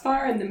him thus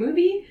far in the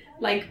movie.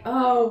 Like,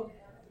 oh...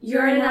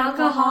 You're an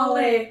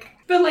alcoholic.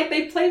 But, like,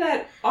 they play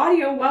that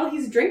audio while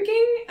he's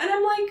drinking, and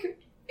I'm like,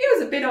 it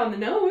was a bit on the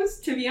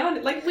nose, to be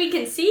honest. Like, We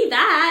can see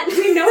that.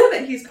 we know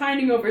that he's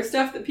pining over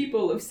stuff that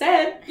people have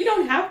said. You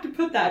don't have to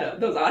put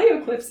those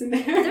audio clips in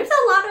there. There's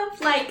a lot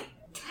of, like,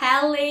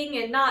 telling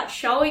and not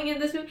showing in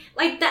this movie.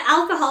 Like, the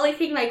alcoholic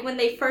thing, like, when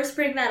they first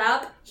bring that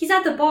up, he's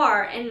at the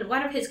bar, and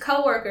one of his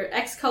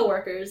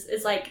ex-coworkers,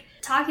 is, like,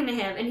 talking to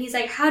him, and he's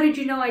like, how did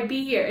you know I'd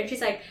be here? And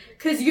she's like,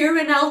 'cause you're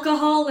an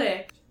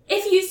alcoholic.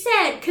 If you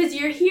said, 'cause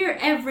you're here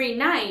every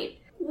night,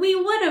 we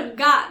would have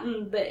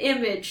gotten the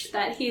image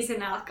that he's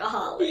an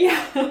alcoholic.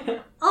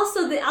 Yeah.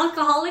 Also, the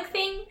alcoholic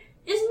thing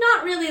is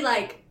not really,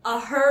 like, a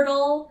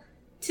hurdle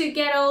to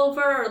get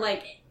over or,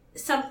 like,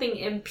 something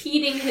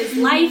impeding his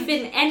life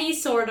in any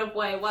sort of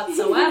way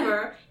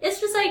whatsoever. It's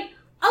just like,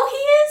 oh,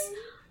 he is?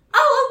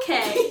 Oh,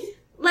 okay.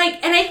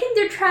 Like, and I think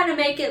they're trying to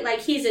make it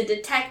like he's a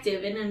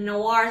detective in a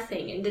noir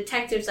thing, and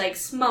detectives, like,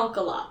 smoke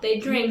a lot, they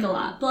drink a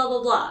lot, blah,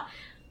 blah, blah.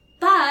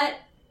 But...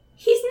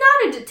 he's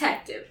not a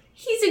detective.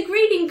 He's a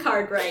greeting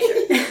card writer.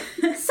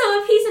 So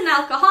if he's an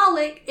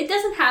alcoholic, it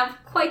doesn't have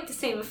quite the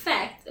same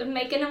effect of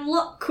making him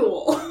look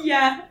cool.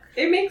 Yeah.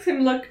 It makes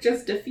him look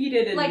just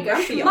defeated and Like a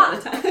grumpy all the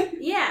schmuck. time.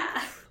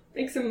 Yeah.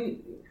 Makes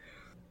him...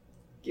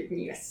 Give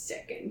me a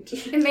second.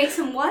 It makes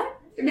him what?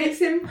 It makes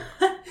him...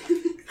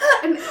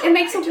 It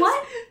makes him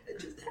what? I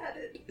just had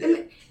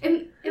it.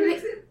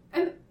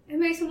 It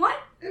makes him what?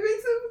 It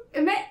makes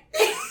him...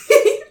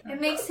 It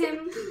makes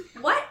him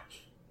what?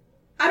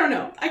 I don't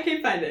know. I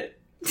can't find it.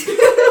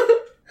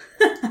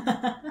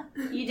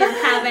 You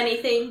didn't have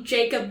anything,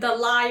 Jacob the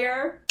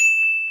liar.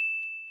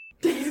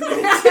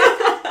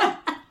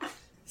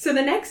 So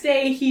the next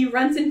day, he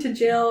runs into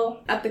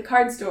Jill at the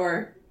card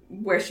store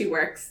where she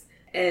works.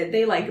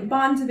 They, like,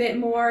 bond a bit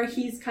more.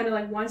 He's kind of,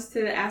 like, wants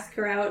to ask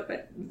her out,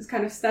 but is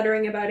kind of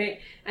stuttering about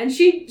it. And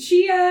she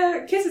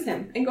kisses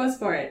him and goes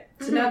for it.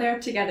 So now they're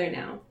together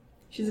now.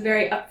 She's a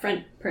very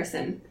upfront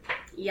person.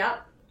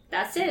 Yep.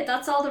 That's it.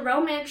 That's all the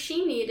romance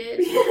she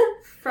needed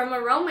from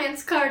a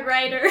romance card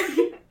writer.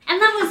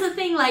 And that was the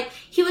thing, like,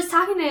 he was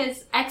talking to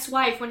his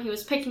ex-wife when he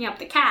was picking up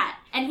the cat.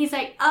 And he's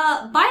like,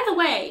 by the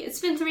way,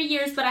 it's been 3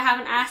 years, but I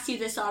haven't asked you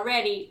this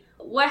already.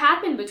 What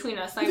happened between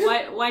us? Like,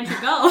 why'd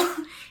you go?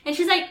 And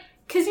she's like,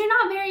 'cause you're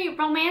not very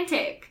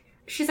romantic.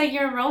 She's like,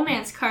 you're a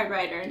romance card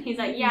writer. And he's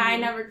like, yeah, I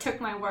never took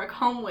my work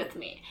home with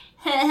me.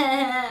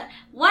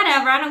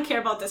 Whatever, I don't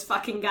care about this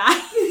fucking guy.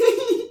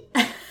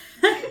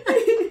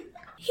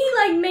 He,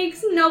 like,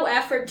 makes no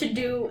effort to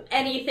do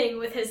anything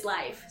with his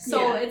life.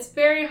 So it's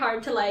very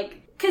hard to, like...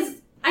 Because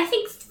I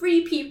think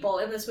 3 people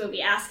in this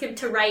movie ask him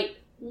to write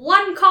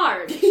 1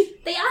 card.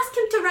 They ask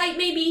him to write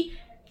maybe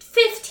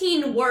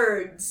 15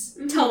 words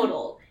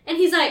total. And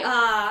he's like,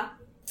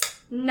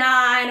 nah,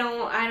 I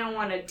don't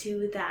want to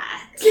do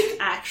that.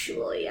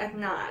 Actually, I'm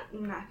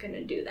not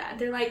gonna do that.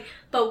 They're like,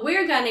 but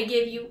we're gonna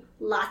give you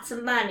lots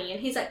of money.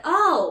 And he's like,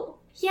 oh,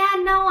 yeah,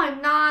 no,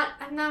 I'm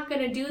not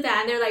gonna do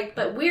that. And they're like,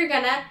 but we're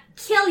gonna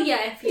kill you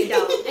if you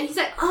don't. And he's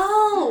like,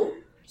 oh,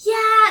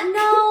 yeah,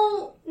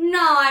 no,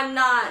 I'm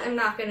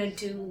not gonna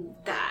do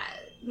that.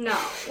 No.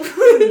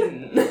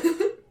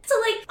 So,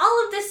 like,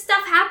 all of this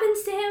stuff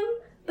happens to him,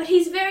 but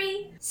he's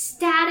very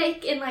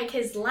static in, like,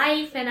 his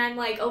life, and I'm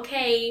like,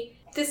 okay,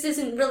 this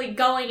isn't really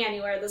going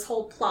anywhere. This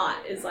whole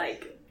plot is,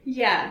 like,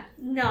 yeah,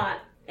 not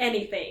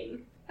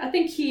anything. I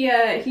think he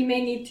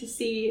may need to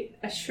see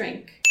a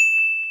shrink.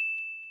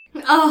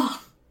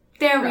 Oh,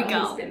 there we He's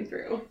go. been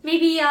through.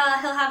 Maybe he'll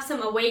have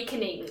some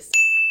awakenings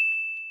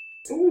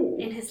Ooh.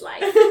 in his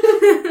life.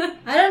 I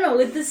don't know,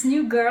 with this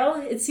new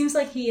girl, it seems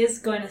like he is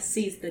going to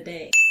seize the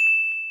day.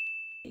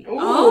 Ooh.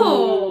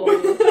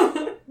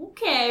 Oh.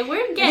 Okay,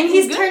 we're I getting think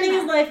he's good turning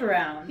now. his life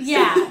around.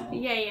 Yeah.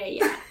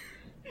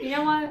 You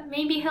know what?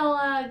 Maybe he'll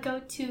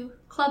go to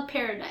Club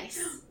Paradise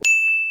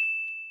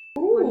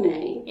one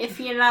day, if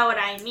you know what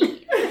I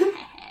mean.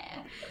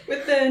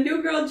 With the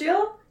new girl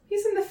Jill,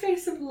 he's in the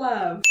face of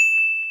love.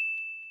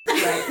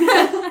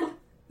 Right.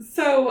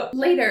 So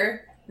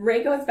later,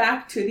 Ray goes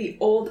back to the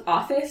old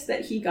office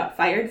that he got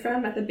fired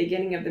from at the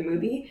beginning of the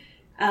movie,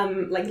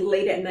 like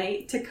late at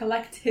night to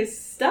collect his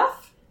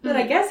stuff that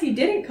I guess he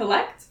didn't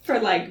collect for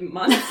like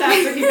months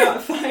after he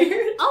got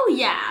fired. Oh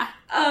yeah.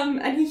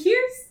 And he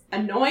hears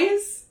a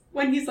noise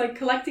when he's like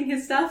collecting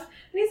his stuff,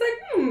 and he's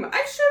like,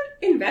 I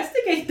should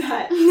investigate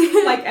that.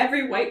 Like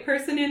every white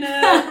person in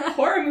a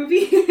horror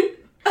movie.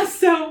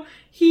 So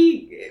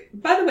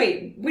by the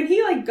way, when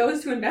he like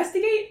goes to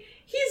investigate,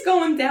 he's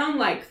going down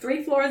like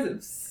 3 floors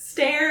of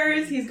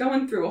stairs. He's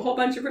going through a whole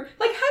bunch of... Like,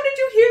 how did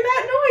you hear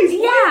that noise?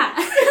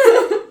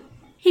 Yeah.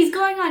 He's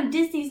going on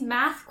Disney's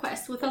math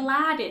quest with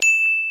Aladdin.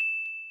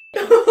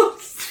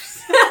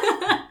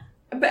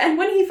 And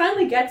when he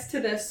finally gets to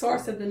the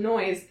source of the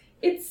noise,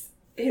 it's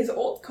his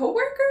old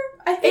coworker,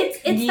 I think.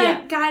 It's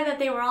that guy that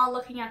they were all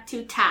looking up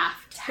to,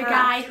 Taft. The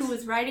guy who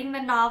was writing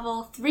the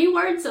novel, 3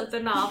 words of the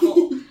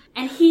novel.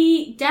 And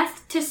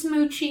death to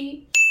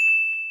Smoochie,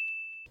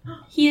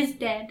 he is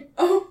dead.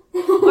 Oh.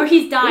 Or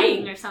he's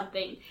dying or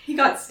something. He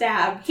got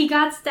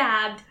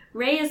stabbed.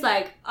 Ray is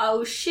like,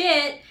 oh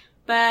shit,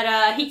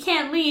 but he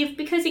can't leave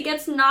because he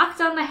gets knocked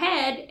on the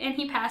head and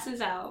he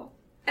passes out.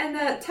 And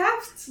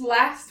Taft's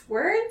last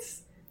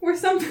words were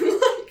something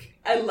like,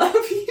 I love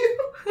you.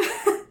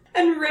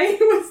 And Ray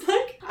was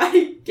like,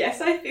 I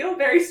guess I feel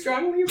very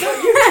strongly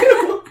about you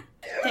too.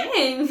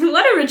 Dang,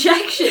 what a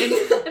rejection.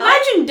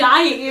 Imagine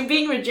dying and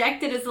being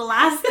rejected as the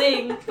last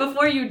thing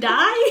before you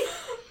die.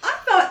 I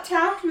thought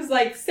Taft was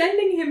like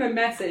sending him a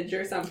message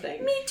or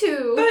something. Me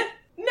too. But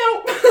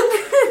no.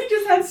 He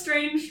just had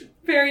strange,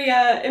 very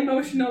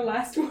emotional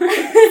last words.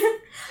 I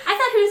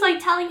thought he was like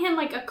telling him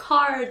like a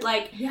card,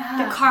 like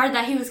the card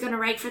that he was gonna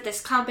write for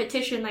this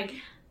competition, like,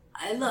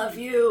 I love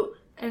you.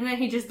 And then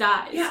he just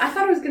dies. Yeah, I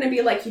thought it was going to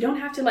be like, you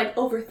don't have to like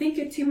overthink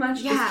it too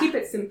much. Yeah. Just keep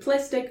it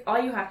simplistic. All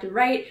you have to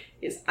write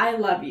is, I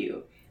love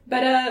you.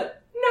 But,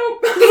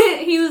 nope.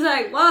 He was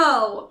like,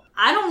 whoa,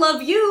 I don't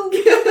love you.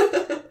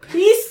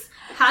 Peace.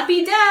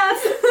 Happy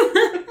death.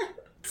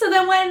 So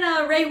then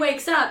when Ray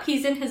wakes up,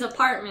 he's in his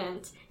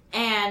apartment.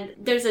 And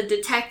there's a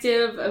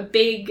detective, a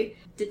big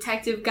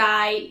detective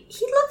guy.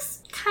 He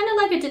looks kind of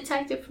like a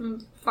detective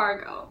from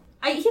Fargo.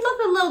 He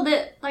looked a little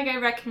bit like I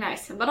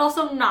recognized him, but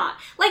also not.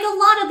 Like, a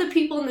lot of the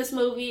people in this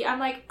movie, I'm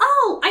like,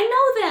 oh, I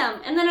know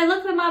them! And then I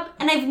look them up,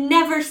 and I've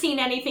never seen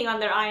anything on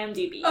their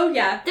IMDb. Oh,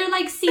 yeah. They're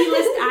like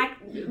C-list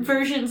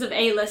versions of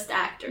A-list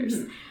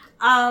actors.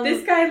 Mm-hmm.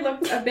 This guy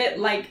looked a bit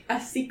like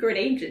a secret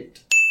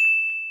agent.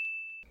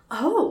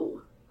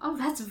 Oh,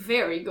 that's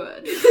very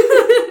good.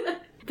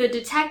 The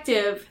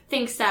detective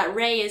thinks that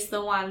Ray is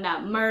the one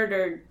that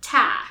murdered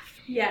Taft.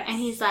 Yes. And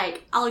he's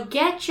like, I'll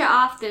get you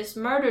off this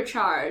murder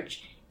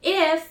charge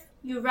if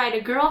you write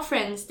a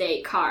girlfriend's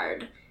day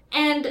card.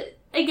 And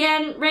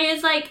again, Ray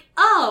is like,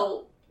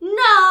 oh,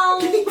 no.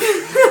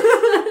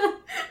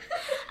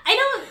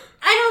 I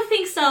don't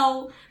think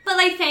so. But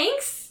like,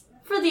 thanks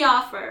for the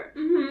offer.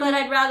 Mm-hmm. But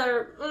I'd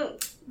rather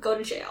go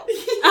to jail.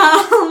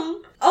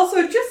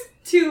 Also, just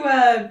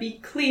to be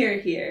clear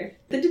here,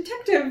 the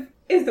detective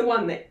is the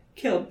one that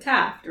killed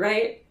Taft,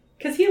 right?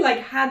 Because he like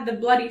had the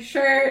bloody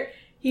shirt.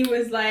 He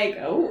was like,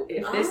 oh,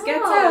 if this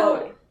gets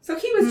out. So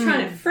he was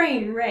trying to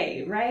frame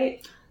Ray,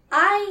 right?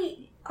 I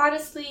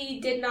honestly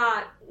did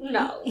not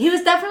know. He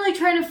was definitely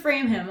trying to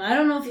frame him. I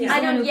don't know if he's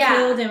the one who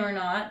killed him or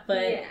not,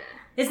 but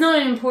it's not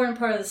an important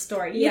part of the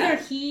story. Either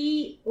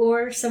he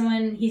or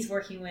someone he's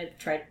working with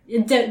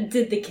did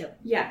the killing.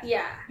 Yeah.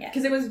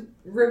 Because it was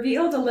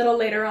revealed a little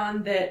later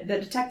on that the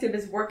detective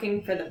is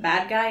working for the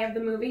bad guy of the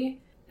movie,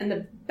 and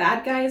the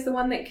bad guy is the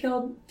one that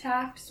killed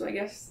Taft, so I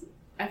guess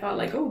I thought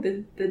like, oh,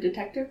 did the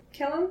detective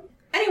kill him?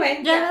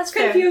 Anyway, that's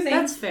confusing.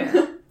 Fair. That's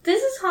fair.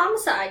 This is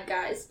Homicide,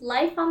 guys.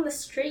 Life on the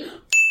street.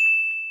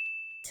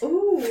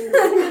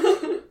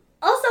 Ooh.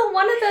 Also,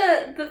 one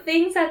of the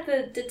things that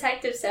the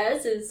detective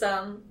says is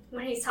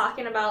when he's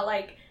talking about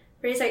like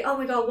Ray's like, oh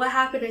my god, what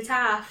happened to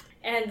Taft?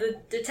 And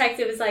the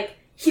detective is like,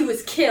 he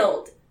was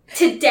killed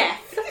to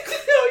death.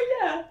 Oh,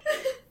 yeah.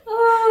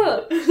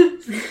 Oh.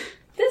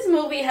 This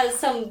movie has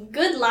some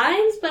good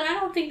lines, but I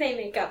don't think they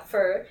make up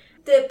for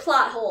the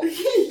plot holes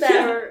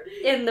that are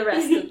in the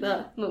rest of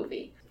the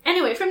movie.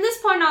 Anyway, from this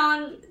point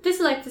on, this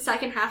is like the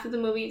second half of the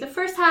movie. The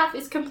first half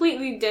is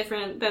completely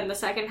different than the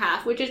second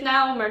half, which is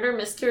now a murder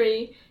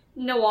mystery,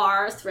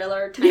 noir,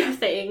 thriller type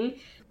thing.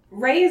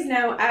 Ray is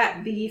now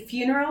at the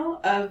funeral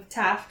of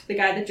Taft, the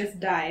guy that just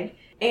died,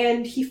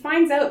 and he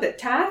finds out that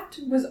Taft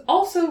was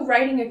also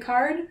writing a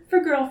card for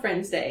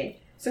Girlfriend's Day.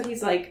 So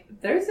he's like,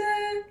 there's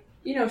a,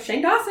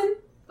 Shane Dawson.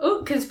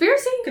 Oh,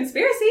 conspiracy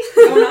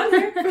going on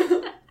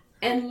here.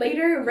 And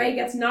later, Ray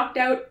gets knocked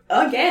out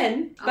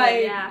again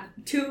by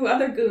 2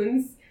 other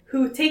goons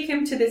who take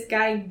him to this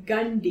guy,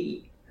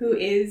 Gundy, who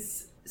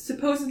is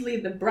supposedly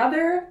the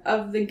brother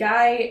of the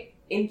guy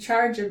in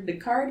charge of the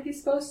card he's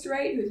supposed to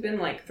write, who's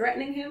been,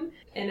 threatening him.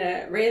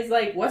 And Ray is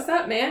like, what's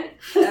up, man?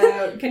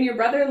 Can your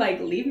brother,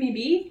 leave me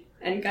be?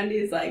 And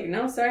Gundy is like,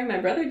 no, sorry, my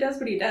brother does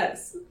what he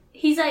does.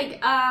 He's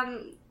like,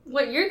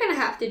 what you're gonna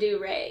have to do,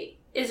 Ray,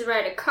 is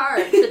write a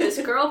card for this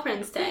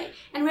Girlfriend's Day.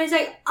 And Ray's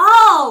like,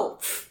 oh,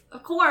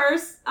 of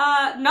course,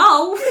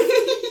 no,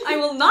 I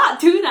will not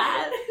do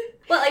that.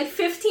 What,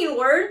 15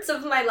 words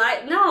of my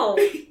life? No,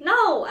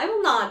 I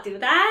will not do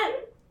that.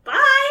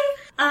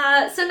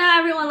 Bye. So now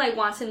everyone,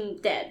 wants him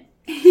dead.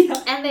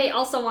 Yeah. And they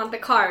also want the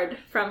card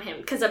from him,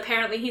 because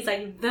apparently he's,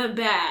 the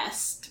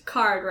best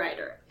card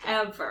writer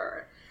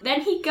ever.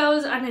 Then he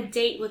goes on a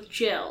date with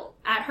Jill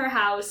at her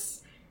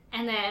house,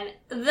 and then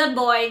the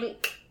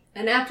boink.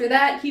 And after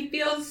that, he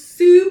feels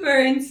super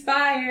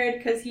inspired,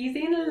 because he's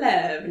in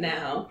love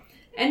now.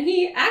 And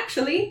he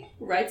actually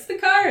writes the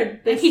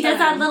card this And he does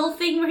that time. little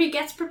thing where he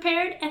gets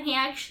prepared, and he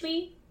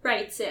actually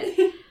writes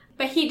it.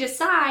 But he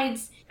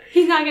decides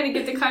he's not going to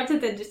give the card to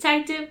the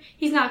detective.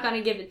 He's not going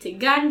to give it to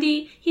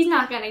Gundy. He's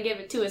not going to give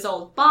it to his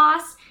old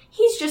boss.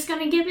 He's just going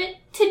to give it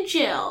to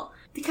Jill.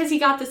 Because he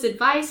got this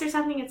advice or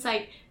something. It's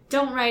like,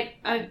 don't write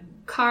a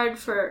card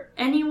for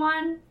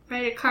anyone.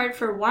 Write a card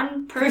for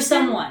one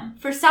person.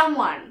 For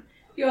someone.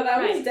 Yo,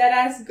 that was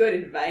dead-ass good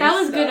advice. That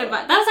was good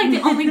advice. That was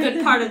the only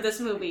good part of this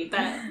movie.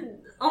 That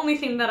only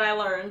thing that I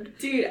learned.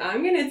 Dude,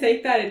 I'm going to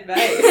take that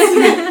advice.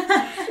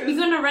 You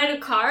going to write a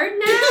card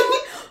now?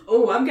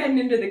 Oh, I'm getting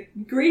into the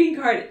greeting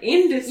card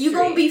industry. You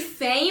gonna be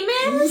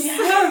famous?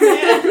 Yeah,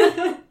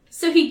 man.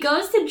 So he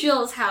goes to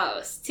Jill's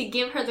house to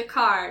give her the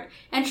card,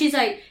 and she's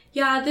like,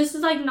 yeah, this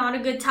is not a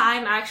good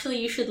time. Actually,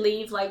 you should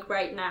leave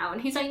right now.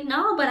 And he's like,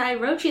 no, but I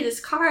wrote you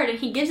this card. And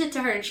he gives it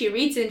to her, and she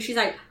reads it, and she's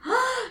like,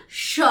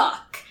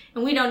 shook.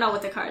 And we don't know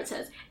what the card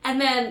says. And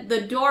then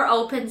the door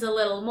opens a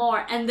little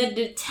more, and the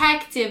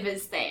detective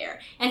is there.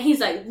 And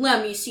he's like,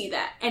 let me see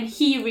that. And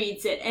he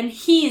reads it, and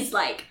he's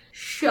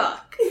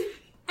shook.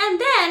 And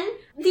then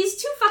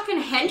these 2 fucking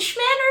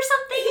henchmen or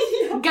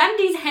something,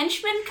 Gundy's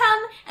henchmen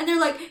come, and they're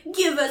like,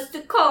 give us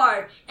the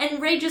card.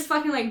 And Ray just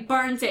fucking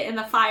burns it in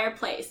the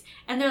fireplace.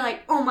 And they're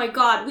like, oh my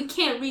god, we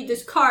can't read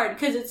this card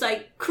because it's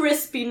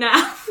crispy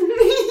now.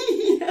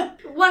 Yeah.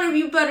 One of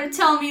you better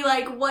tell me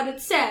what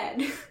it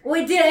said.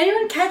 Wait, did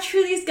anyone catch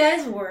who these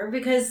guys were?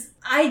 Because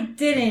I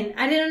didn't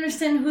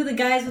understand who the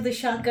guys with the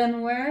shotgun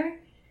were.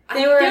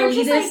 They were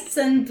elitists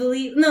and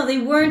no, they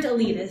weren't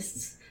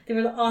elitists. They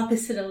were the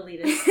opposite of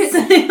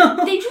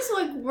elitists. They just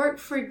worked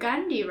for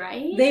Gundy,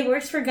 right? They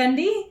worked for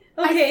Gundy?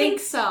 Okay. I think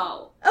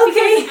so.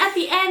 Okay. Because at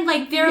the end,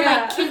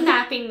 they're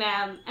kidnapping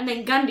them, and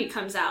then Gundy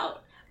comes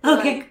out.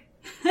 Okay.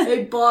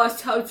 Hey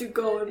boss, how's it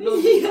going?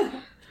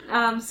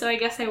 Yeah. So I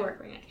guess they work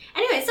for it.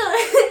 Anyway, so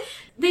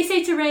they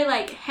say to Ray,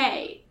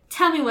 hey,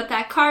 tell me what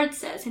that card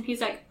says. And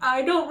he's like,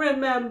 I don't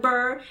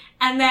remember.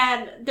 And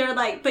then they're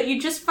like, but you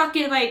just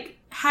fucking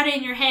had it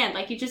in your hand,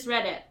 you just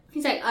read it.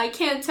 He's like, I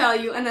can't tell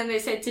you. And then they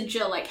say to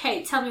Jill,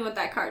 hey, tell me what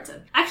that card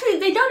says. Actually,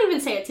 they don't even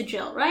say it to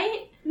Jill,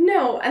 right?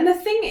 No, and the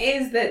thing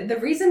is that the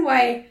reason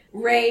why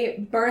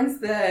Ray burns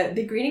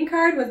the greeting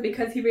card was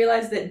because he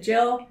realized that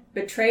Jill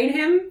betrayed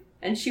him,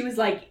 and she was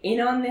in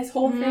on this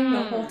whole thing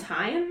the whole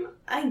time,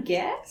 I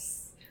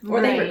guess. Or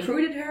they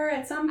recruited her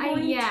at some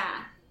point.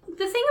 Yeah.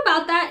 The thing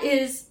about that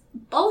is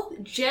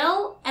both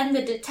Jill and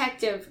the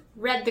detective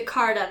read the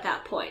card at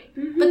that point.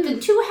 Mm-hmm. But the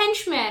 2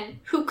 henchmen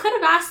who could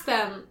have asked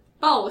them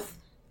both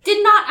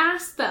did not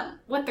ask them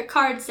what the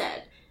card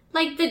said.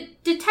 The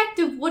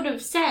detective would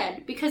have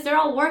said, because they're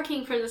all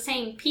working for the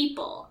same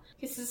people.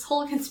 It's this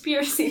whole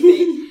conspiracy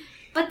thing.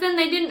 But then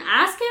they didn't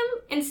ask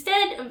him.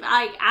 Instead of,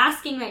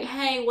 asking,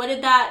 hey, what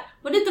did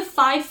the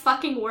 5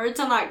 fucking words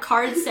on that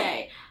card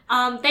say?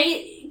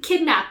 They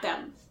kidnapped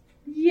them.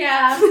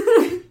 Yeah.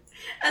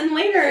 And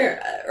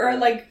later, or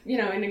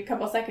in a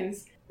couple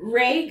seconds,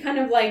 Ray kind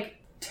of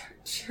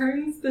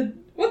turns the,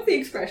 what's the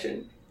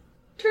expression?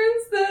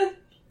 Turns the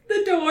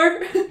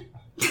door.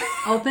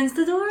 Opens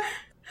the door?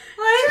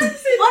 What are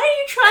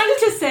you trying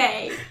to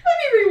say? Let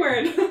me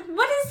reword.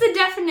 What is the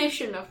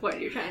definition of what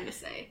you're trying to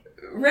say?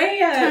 Ray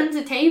turns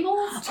the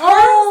tables? Turns the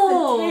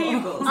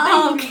tables.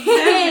 Okay. Thank you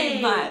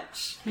very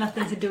much.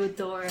 Nothing to do with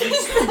doors.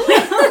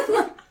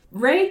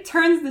 Ray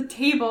turns the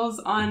tables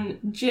on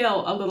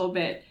Jill a little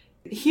bit.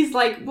 He's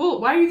like, well,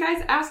 why are you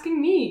guys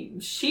asking me?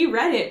 She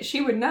read it.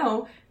 She would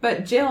know.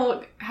 But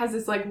Jill has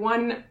this, like,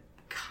 one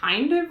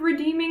kind of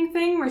redeeming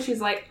thing where she's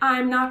like,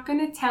 I'm not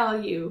going to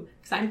tell you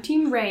because I'm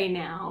Team Ray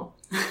now.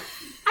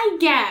 I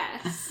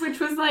guess. Which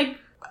was like,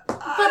 but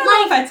I don't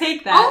know if I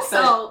take that.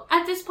 Also,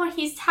 at this point,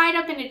 he's tied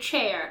up in a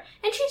chair,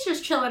 and she's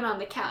just chilling on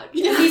the couch.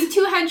 Yeah. And these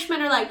two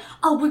henchmen are like,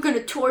 oh, we're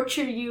gonna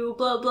torture you,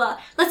 blah, blah.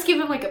 Let's give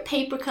him, like, a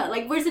paper cut.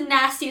 Like, where's the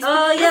nastiest?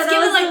 Oh, yeah, let's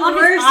give it, like, on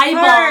his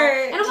eyeball.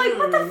 And I'm like,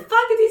 what the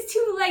fuck are these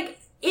two, like,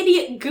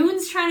 idiot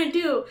goons trying to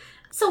do?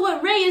 So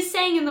what Ray is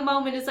saying in the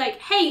moment is like,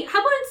 hey, how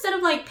about instead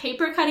of, like,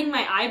 paper cutting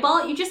my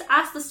eyeball, you just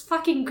ask this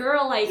fucking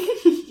girl, like,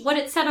 what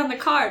it said on the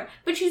card.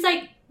 But she's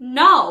like,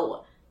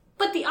 no.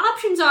 But the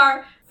options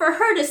are for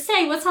her to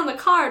say what's on the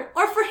card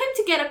or for him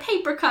to get a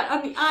paper cut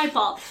on the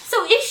eyeball.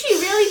 So is she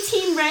really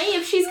Team Ray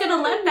if she's going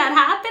to let that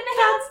happen?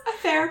 That's a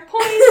fair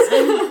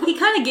point. He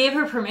kind of gave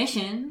her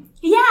permission.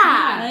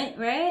 Yeah.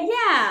 Right?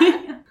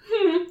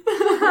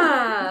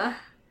 Yeah.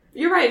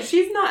 You're right.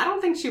 She's not, I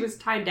don't think she was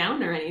tied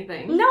down or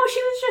anything. No,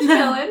 she was just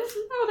chilling.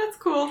 Oh, that's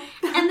cool.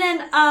 And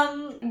then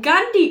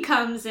Gundy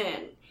comes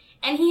in.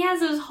 And he has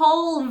this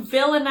whole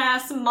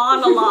villain-ass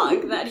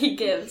monologue that he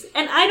gives.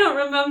 And I don't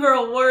remember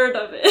a word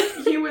of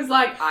it. He was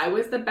like, I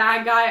was the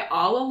bad guy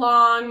all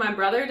along. My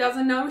brother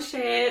doesn't know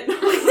shit.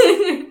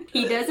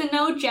 He doesn't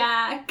know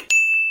Jack.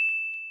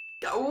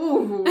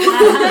 Ooh.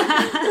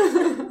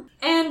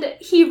 And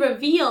he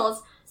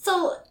reveals...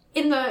 So,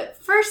 in the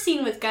first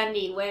scene with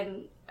Gundy,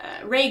 when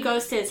Ray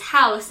goes to his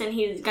house and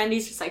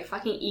Gundy's just like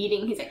fucking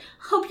eating, he's like,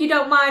 hope you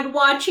don't mind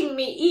watching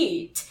me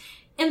eat.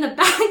 In the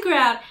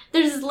background,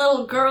 there's this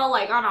little girl,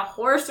 like, on a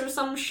horse or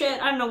some shit.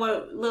 I don't know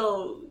what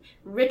little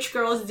rich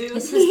girls do.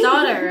 It's his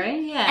daughter,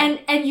 right? Yeah.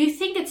 And you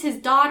think it's his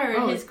daughter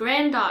or his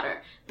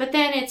granddaughter. But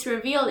then it's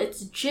revealed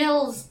it's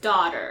Jill's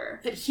daughter.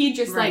 That he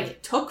just,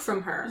 like, took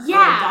from her.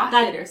 Yeah. Or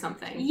adopted or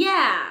something.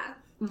 Yeah.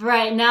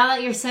 Right, now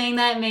that you're saying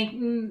that,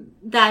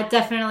 that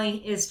definitely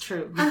is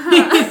true.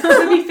 Uh-huh.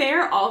 To be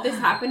fair, all this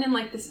happened in,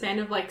 like, the span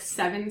of, like,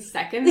 7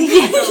 seconds.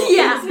 So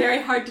Yeah. It was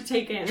very hard to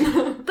take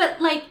in.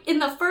 But, like, in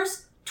the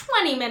first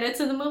 20 minutes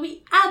of the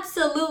movie,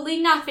 absolutely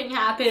nothing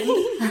happened.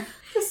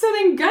 So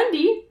then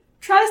Gundy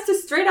tries to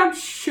straight up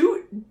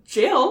shoot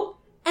Jill.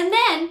 And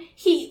then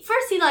he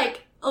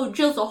like, oh,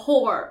 Jill's a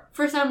whore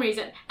for some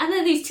reason. And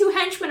then these two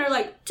henchmen are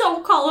like,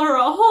 don't call her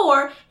a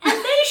whore. And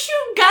they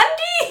shoot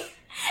Gundy.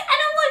 And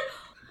I'm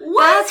like,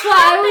 what's happening? That's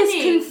why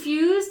I was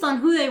confused on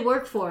who they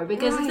work for.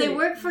 Because if they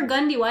work for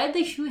Gundy, why did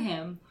they shoot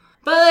him?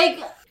 But,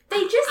 like,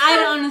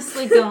 I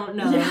honestly don't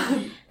know.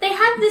 Yeah. They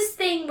have this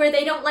thing where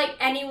they don't like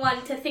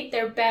anyone to think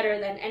they're better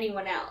than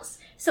anyone else.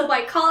 So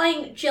by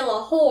calling Jill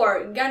a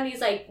whore,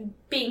 Gundy's like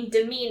being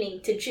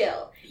demeaning to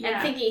Jill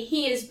and thinking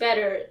he is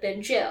better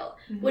than Jill,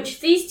 which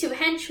these two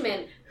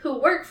henchmen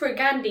who work for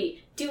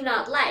Gundy do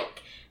not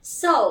like.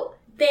 So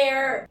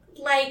they're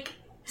like...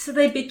 So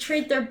they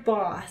betrayed their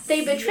boss.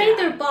 They betrayed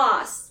their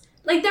boss.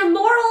 Like, their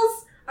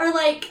morals are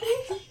like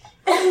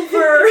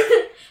over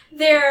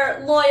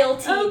their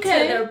loyalty to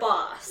their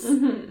boss.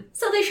 Mm-hmm.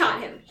 So they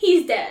shot him.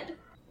 He's dead.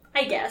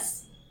 I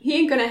guess. He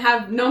ain't gonna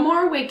have no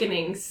more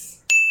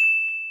awakenings.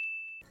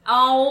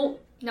 Oh,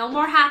 no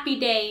more happy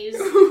days.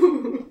 So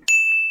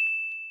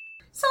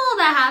all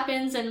that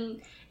happens,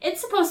 and it's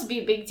supposed to be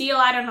a big deal.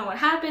 I don't know what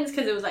happens,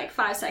 because it was like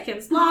 5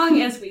 seconds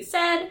long, as we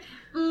said.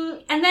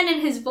 And then in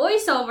his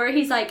voiceover,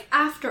 he's like,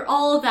 after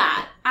all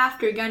that,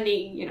 after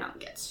Gundy,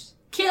 gets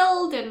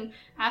killed, and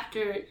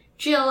after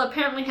Jill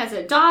apparently has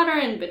a daughter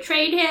and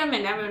betrayed him,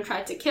 and everyone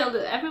tried to kill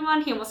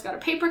everyone, he almost got a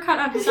paper cut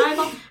on his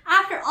eyeball.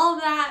 After all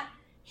that,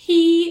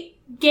 he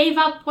gave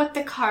up what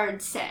the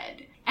card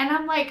said. And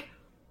I'm like,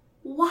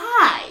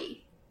 why?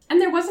 And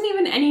there wasn't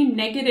even any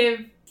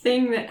negative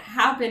thing that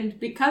happened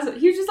because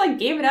he just like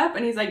gave it up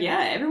and he's like,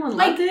 yeah, everyone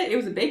liked it. It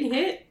was a big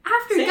hit.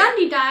 After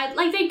Gundy died,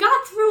 like they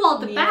got through all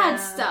the bad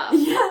stuff.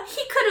 Yeah.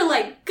 He could have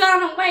like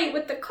gone away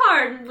with the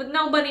card with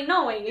nobody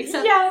knowing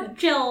except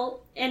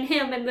Jill and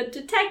him and the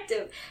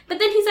detective. But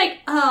then he's like,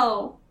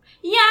 oh,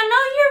 yeah, no,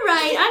 you're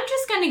right. I'm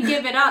just gonna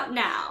give it up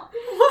now.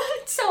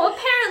 What? So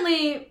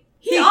apparently...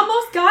 He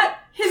almost got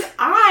his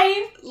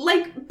eye,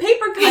 like,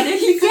 paper cutted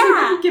because he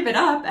couldn't give it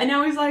up. And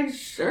now he's like,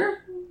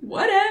 sure,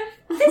 whatever.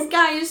 This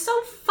guy is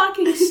so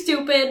fucking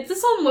stupid.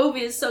 This whole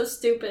movie is so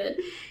stupid.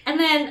 And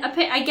then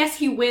I guess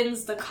he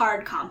wins the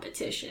card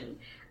competition.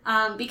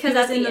 Because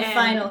that's in the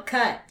final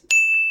cut.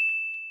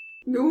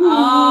 Ooh.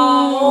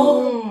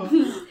 Oh.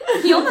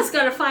 He almost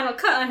got a final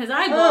cut on his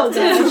eyeball,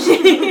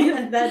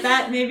 too.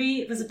 that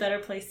maybe was a better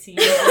place to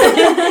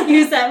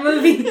use that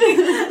movie.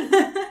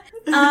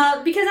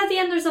 Because at the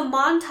end there's a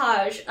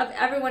montage of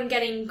everyone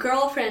getting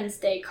Girlfriend's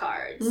Day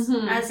cards.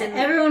 Mm-hmm. As in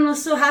everyone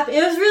was so happy.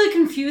 It was really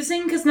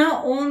confusing because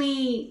not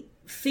only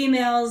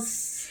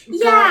females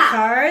got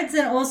cards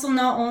and also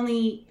not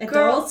only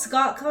adults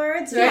got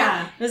cards, right?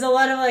 Yeah. There's a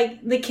lot of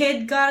like, the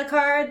kid got a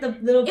card, the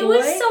little boy. It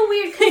was so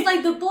weird because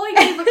like the boy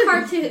gave a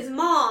card to his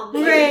mom.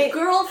 Right.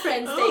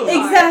 Girlfriend's Day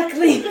card.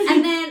 Exactly.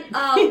 And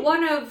then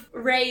one of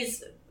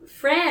Ray's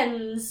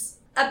friends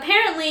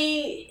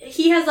apparently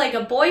he has like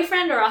a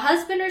boyfriend or a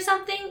husband or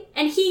something,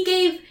 and he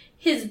gave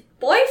his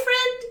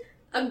boyfriend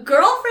a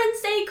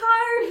girlfriend's day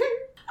card.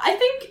 I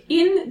think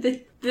in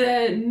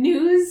the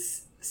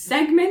news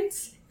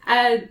segment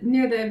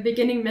near the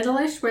beginning,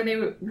 middle-ish, where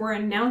they were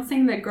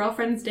announcing that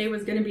Girlfriend's Day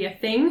was going to be a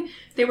thing,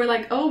 they were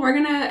like, oh, we're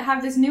going to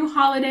have this new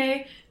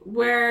holiday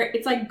where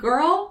it's like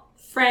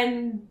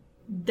Girlfriend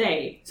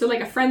Day. So like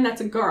a friend that's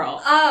a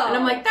girl. Oh. And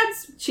I'm like,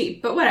 that's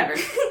cheap, but whatever.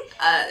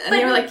 And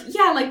they were like,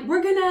 yeah, like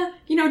we're going to,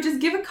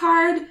 just give a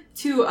card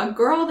to a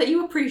girl that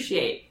you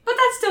appreciate. But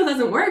that still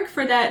doesn't work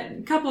for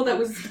that couple that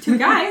was two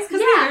guys,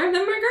 because neither of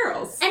them are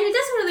girls. And it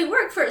doesn't really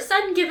work for a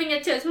son giving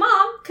it to his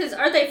mom, because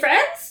are they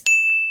friends?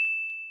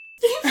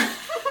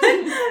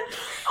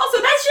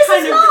 Also, that's just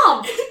his mom.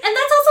 And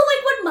that's also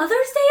like what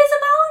Mother's Day is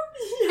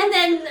about. And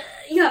then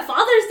you have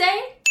Father's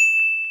Day.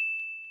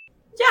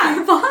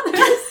 Yeah,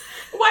 fathers.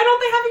 Why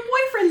don't they have a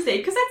Boyfriend's Day?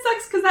 Because that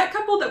sucks, because that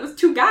couple that was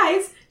two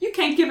guys, you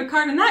can't give a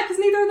card on that because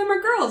neither of them are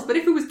girls. But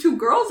if it was two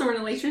girls who were in a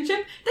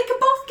relationship, they could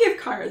both give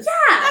cards.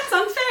 Yeah. That's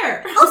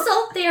unfair. Also,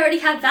 they already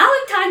have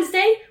Valentine's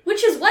Day,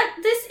 which is what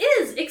this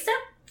is, except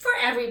for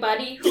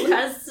everybody who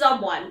has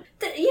someone.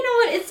 You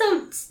know what? It's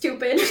so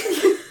stupid.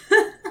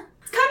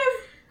 It's kind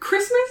of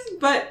Christmas,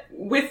 but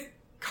with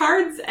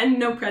cards and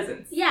no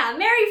presents. Yeah,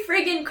 Merry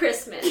friggin'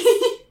 Christmas.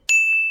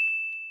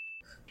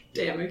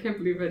 Damn, I can't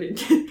believe I didn't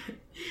get that.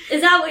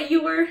 Is that what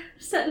you were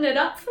setting it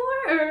up for,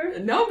 or?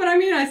 No, but I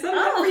mean, I set it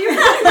up for you.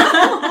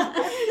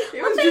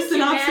 It was just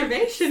an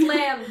observation.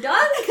 Slam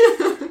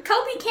dunk.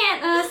 Kobe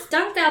can't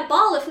dunk that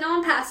ball if no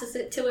one passes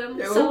it to him,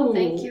 so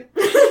thank you.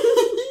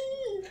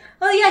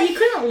 Well, yeah, he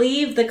couldn't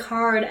leave the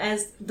card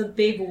as the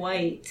big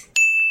white.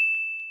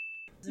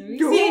 See,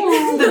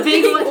 the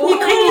big white. He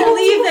couldn't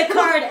leave the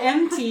card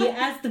empty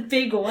as the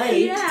big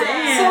white.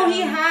 Yeah. So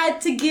he had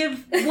to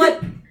give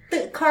what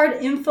the card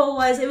info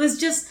was. It was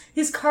just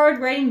his card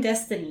writing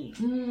destiny.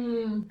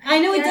 I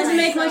know it doesn't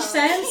make much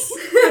sense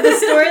for the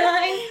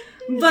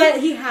storyline, but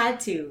he had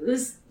to. It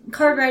was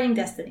card writing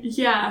destiny.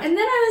 Yeah. And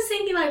then I was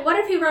thinking, like, what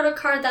if he wrote a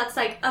card that's,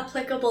 like,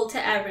 applicable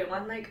to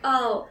everyone? Like,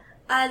 oh,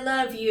 I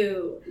love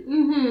you.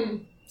 Mm-hmm.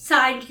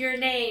 Signed your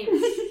name.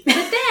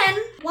 But then,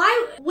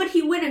 why would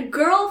he win a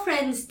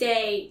Girlfriend's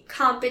Day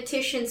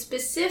competition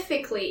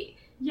specifically?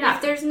 Yeah.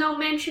 If there's no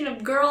mention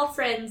of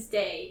Girlfriend's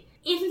Day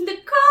in the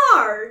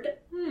card.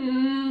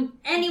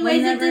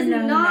 Anyways, it does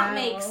not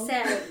make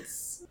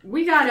sense.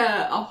 We got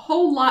a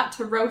whole lot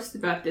to roast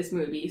about this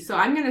movie, so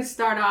I'm going to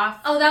start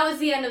off... Oh, that was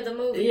the end of the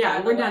movie.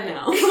 Yeah, we're done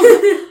now.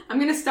 I'm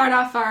going to start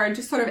off our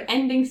just sort of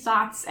ending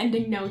thoughts,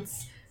 ending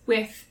notes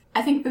with,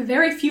 I think, the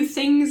very few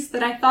things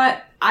that I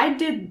thought I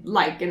did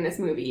like in this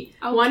movie.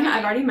 Okay. One,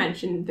 I've already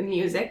mentioned, the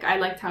music. I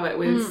liked how it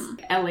was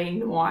LA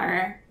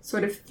noir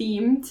sort of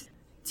themed.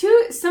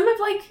 Two, some of,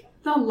 like,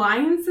 the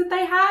lines that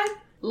they had,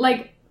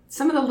 like...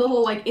 Some of the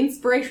little, like,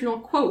 inspirational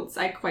quotes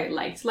I quite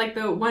liked. Like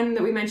the one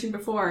that we mentioned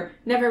before,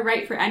 never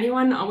write for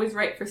anyone, always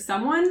write for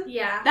someone.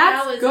 Yeah,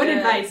 That's that was good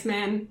advice,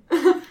 man.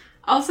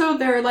 Also,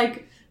 they're,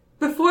 like,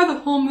 before the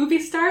whole movie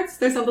starts,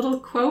 there's a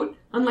little quote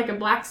on, like, a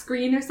black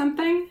screen or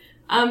something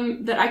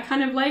that I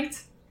kind of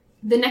liked.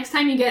 The next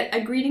time you get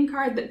a greeting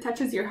card that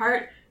touches your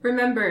heart,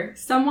 remember,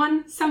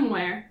 someone,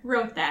 somewhere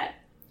wrote that.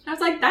 I was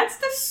like, that's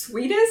the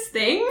sweetest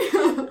thing.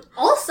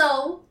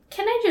 Also,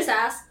 can I just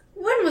ask,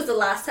 when was the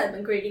last time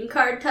a greeting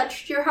card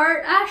touched your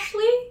heart,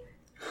 Ashley?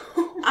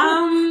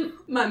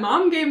 My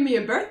mom gave me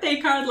a birthday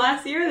card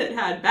last year that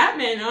had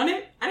Batman on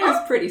it, and it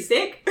was pretty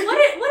sick. What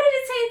did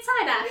it say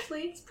inside,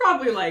 Ashley? It's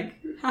probably like,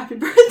 happy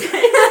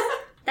birthday.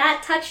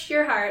 That touched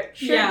your heart.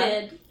 Sure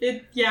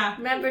did. Yeah.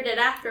 Remembered it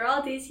after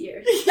all these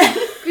years.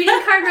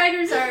 Greeting card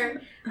writers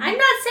are... I'm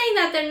not saying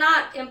that they're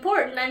not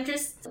important. I'm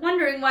just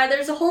wondering why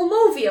there's a whole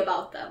movie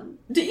about them.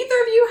 Do either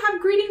of you have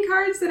greeting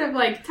cards that have,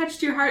 like,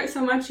 touched your heart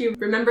so much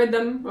you've remembered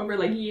them over,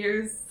 like,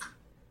 years?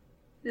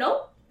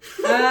 Nope.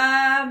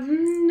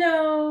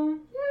 No.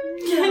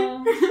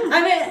 I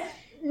mean,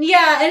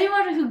 yeah,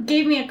 anyone who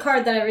gave me a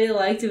card that I really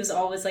liked, it was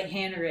always, like,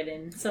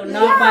 handwritten. So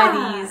not by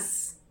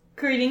these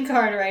greeting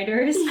card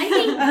writers.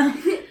 I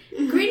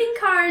think greeting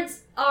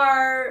cards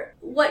are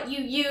what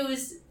you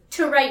use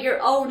to write your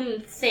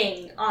own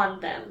thing on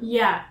them.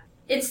 Yeah.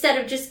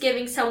 Instead of just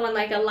giving someone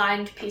like a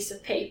lined piece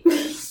of paper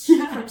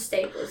from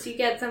Staples. You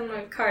get them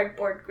a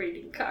cardboard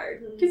greeting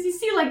card. Because you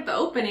see like the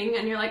opening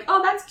and you're like,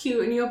 oh, that's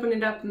cute. And you open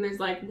it up and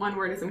there's like one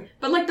word or something.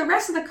 But like the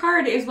rest of the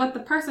card is what the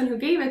person who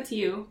gave it to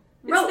you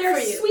wrote their for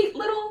you. Sweet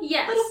little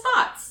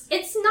thoughts.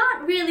 It's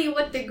not really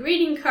what the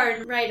greeting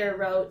card writer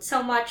wrote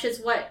so much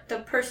as what the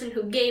person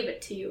who gave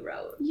it to you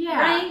wrote. Yeah.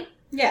 Right?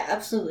 Yeah,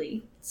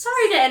 absolutely.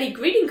 Sorry to any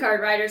greeting card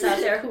writers out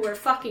there who were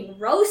fucking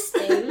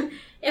roasting.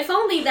 If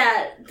only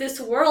that this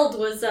world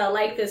was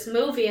like this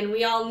movie and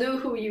we all knew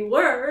who you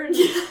were and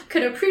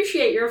could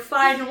appreciate your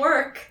fine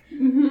work.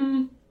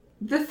 Mm-hmm.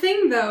 The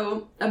thing,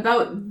 though,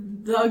 about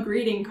the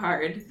greeting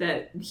card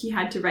that he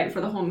had to write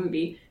for the whole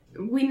movie,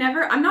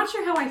 I'm not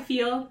sure how I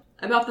feel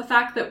about the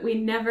fact that we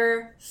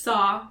never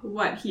saw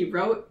what he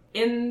wrote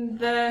in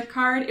the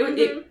card.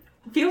 It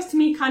feels to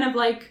me kind of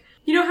like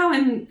You know how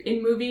in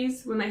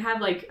movies, when they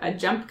have, like, a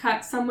jump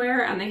cut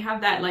somewhere, and they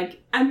have that,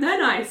 like, and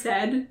then I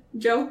said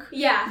joke?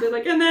 Yeah. They're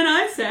like, and then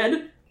I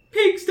said,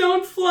 pigs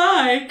don't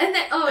fly. And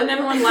then, and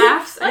everyone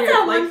laughs. What's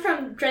that one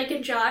from Drake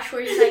and Josh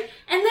where he's like,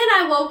 and then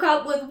I woke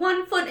up with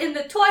one foot in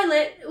the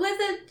toilet with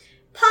a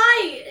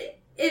pie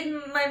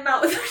in my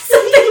mouth or something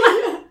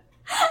like that.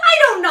 I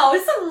don't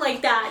know, something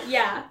like that,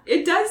 yeah.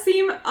 It does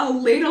seem a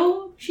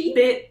little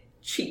bit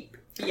cheap.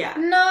 Yeah.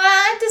 No,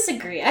 I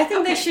disagree. I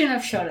think they Okay. shouldn't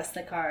have showed us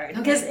the card.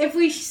 Because if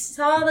we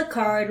saw the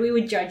card, we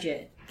would judge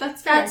it.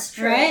 That's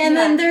true. Right? And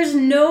then there's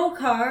no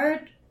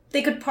card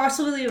they could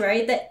possibly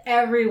write that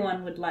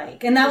everyone would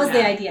like. And that was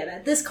the idea,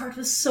 that this card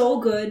was so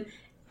good,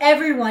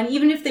 everyone,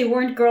 even if they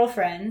weren't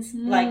girlfriends,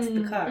 liked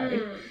the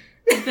card.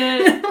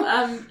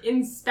 The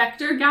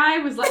inspector guy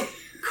was, like,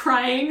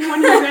 crying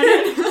when he read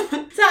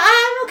it. So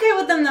I'm okay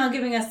with them not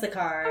giving us the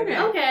card.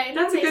 Okay,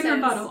 That's a good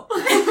rebuttal.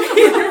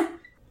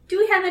 Do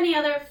we have any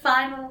other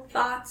final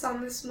thoughts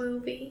on this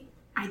movie?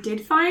 I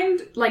did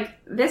find, like,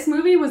 this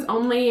movie was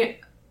only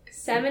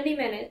 70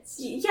 minutes.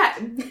 Yeah,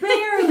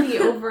 barely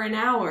over an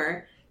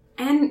hour.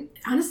 And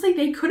honestly,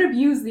 they could have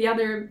used the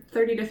other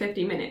 30 to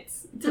 50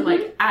 minutes to,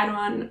 like, add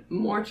on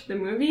more to the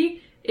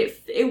movie.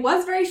 It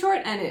was very short,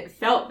 and it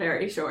felt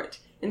very short.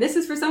 And this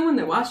is for someone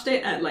that watched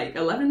it at, like,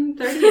 11:30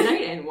 at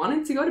night and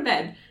wanted to go to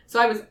bed. So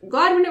I was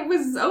glad when it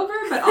was over,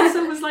 but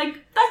also was like,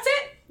 that's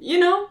it, you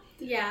know?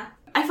 Yeah.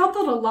 I felt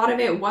that a lot of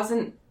it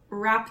wasn't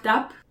wrapped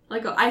up.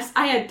 Like, I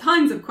had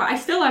tons of I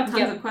still have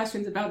tons of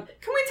questions about,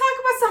 can we talk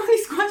about some of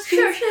these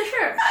questions?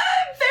 Sure.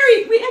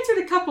 We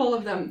answered a couple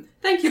of them.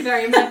 Thank you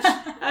very much.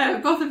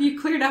 Both of you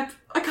cleared up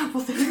a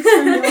couple things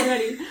for me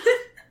already.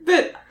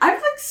 But I'm,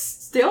 like,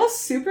 still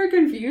super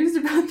confused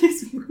about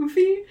this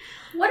movie.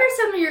 What are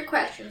some of your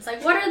questions?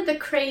 Like, what are the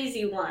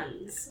crazy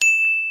ones?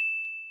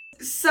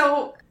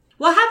 So,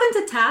 what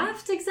happened to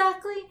Taft,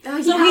 exactly?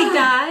 Oh, So he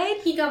died.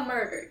 He got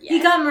murdered, yeah. He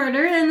got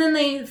murdered, and then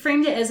they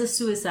framed it as a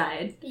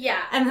suicide.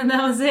 Yeah. And then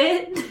that was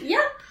it?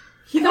 Yep.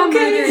 he got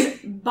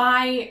murdered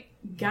by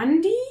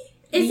Gundy?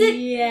 Is it...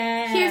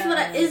 Yeah. Here's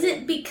what is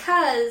it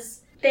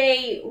because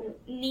they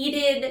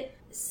needed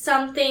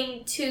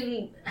something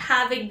to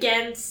have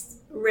against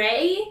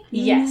Ray?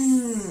 Yes.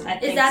 Is I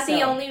think that so.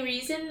 the only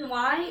reason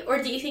why?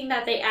 Or do you think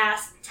that they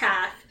asked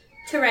Taft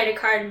to write a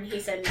card and he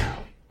said no?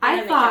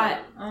 I thought...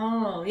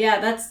 Oh, yeah,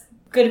 that's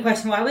a good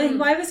question. Why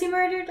was he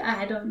murdered?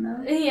 I don't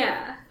know.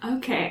 Yeah.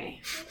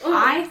 Okay.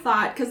 I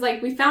thought, because,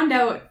 like, we found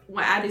out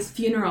at his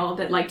funeral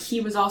that, like,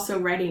 he was also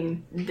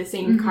writing the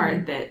same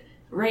card that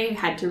Ray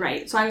had to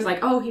write. So I was like,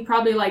 oh, he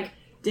probably, like,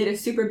 did a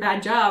super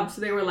bad job.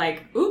 So they were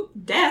like, oop,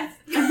 death.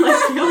 And,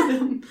 like, killed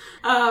him.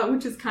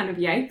 Which is kind of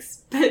yikes.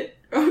 But,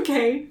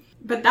 okay.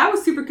 But that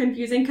was super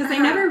confusing because they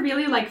never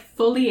really, like,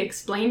 fully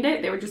explained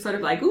it. They were just sort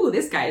of like, ooh,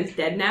 this guy is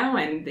dead now.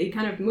 And they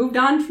kind of moved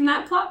on from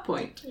that plot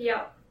point.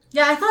 Yeah.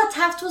 Yeah, I thought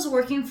Taft was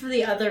working for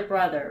the other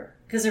brother.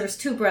 Because there was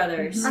two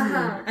brothers.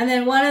 Uh-huh. And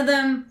then one of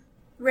them...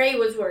 Ray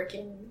was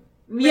working.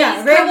 Ray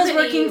was company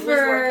working was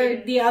for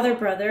working. the other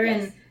brother.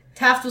 Yes. And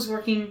Taft was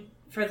working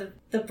for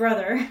the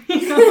brother.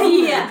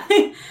 Yeah.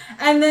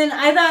 And then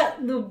I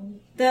thought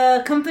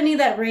the company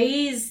that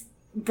Ray's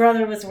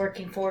brother was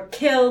working for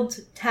killed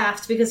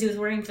Taft because he was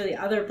working for the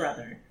other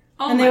brother.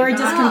 Oh And they were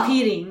just God.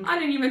 competing. I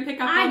didn't even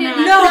pick up I on didn't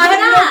that. No, I had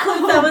no Yeah.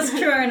 clue if that was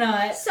true or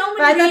not. So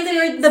But I many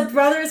thought reasons. the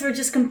brothers were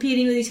just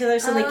competing with each other,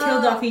 so they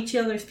killed off each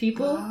other's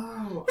people.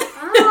 Oh.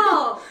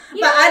 Oh.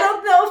 But I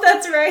don't know if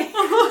that's right.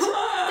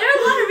 There are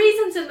a lot of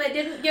reasons and they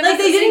didn't give us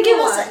They a didn't give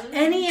single us one.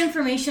 any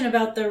information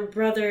about their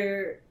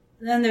brother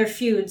and their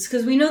feuds,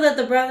 because we know that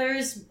the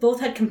brothers both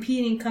had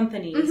competing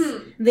companies.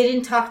 Mm-hmm. They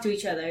didn't talk to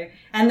each other,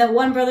 and that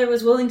one brother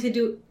was willing to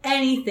do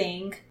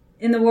anything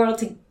in the world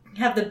to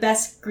have the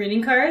best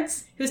greeting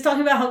cards. He was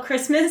talking about how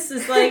Christmas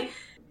is like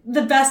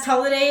the best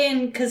holiday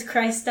and because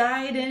Christ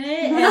died in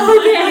it. And,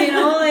 Okay. you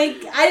know,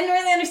 like, I didn't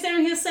really understand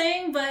what he was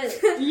saying, but...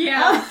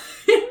 Yeah.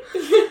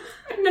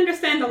 I didn't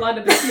understand a lot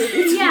of this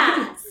movie.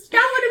 Yeah.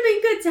 That would have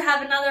been good to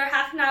have another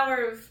half an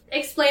hour of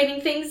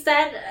explaining things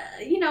that,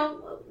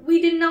 we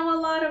didn't know a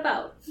lot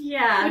about.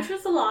 Yeah. Which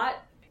was a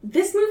lot.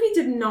 This movie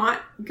did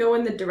not go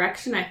in the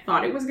direction I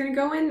thought it was going to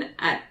go in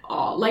at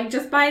all. Like,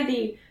 just by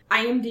the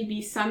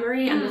IMDb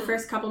summary and the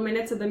first couple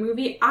minutes of the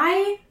movie,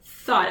 I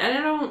thought, and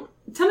I don't...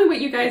 Tell me what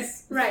you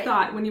guys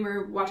thought when you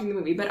were watching the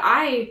movie, but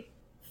I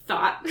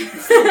thought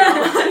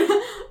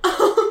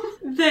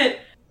that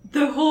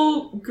the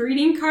whole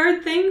greeting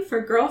card thing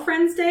for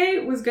Girlfriend's Day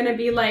was going to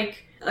be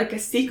like a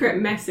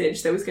secret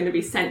message that was going to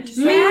be sent to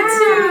someone.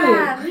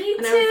 Yeah, me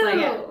And too. I was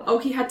like, oh,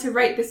 he had to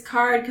write this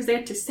card because they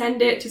had to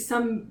send it to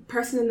some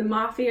person in the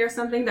mafia or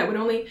something that would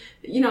only,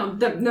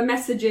 the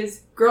message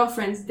is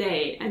Girlfriend's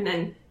Day, and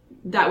then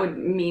that would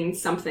mean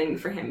something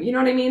for him. You know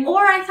what I mean?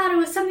 Or I thought it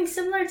was something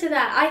similar to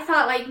that. I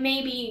thought, like,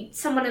 maybe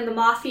someone in the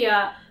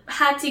mafia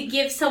had to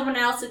give someone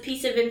else a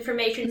piece of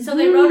information, so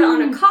they wrote it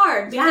on a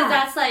card, because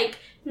that's, like,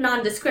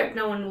 nondescript.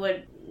 No one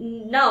would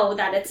know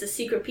that it's a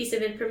secret piece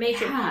of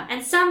information. Yeah.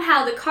 And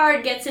somehow the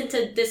card gets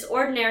into this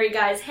ordinary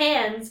guy's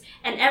hands,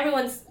 and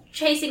everyone's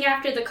chasing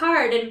after the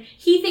card, and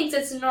he thinks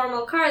it's a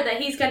normal card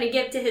that he's going to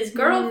give to his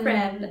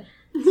girlfriend.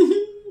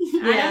 I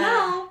don't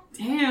know.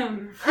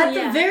 Damn. At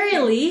the very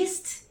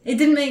least, it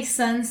didn't make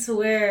sense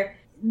where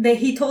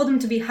he told him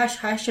to be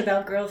hush-hush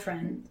about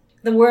girlfriend.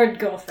 The word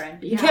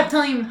girlfriend. He kept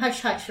telling him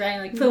hush-hush, right?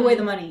 Like, put away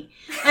the money.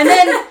 And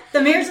then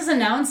the mayor just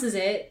announces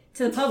it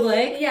to the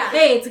public. Yeah.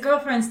 Hey, it's a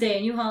girlfriend's day,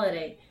 a new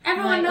holiday.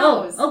 Everyone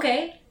knows. Oh,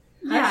 okay.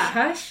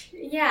 Hush-hush.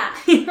 Yeah.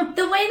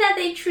 The way that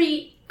they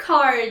treat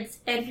cards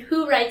and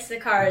who writes the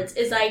cards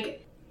is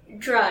like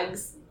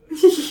drugs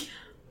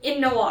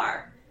in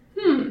noir.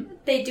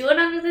 They do it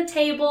under the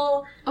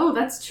table. Oh,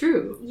 that's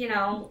true. You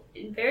know,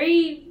 in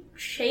very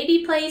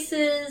shady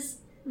places.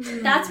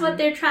 That's what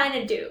they're trying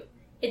to do.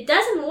 It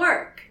doesn't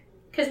work,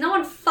 because no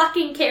one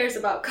fucking cares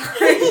about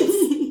cards.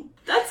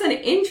 That's an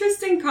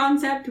interesting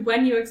concept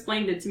when you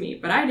explained it to me,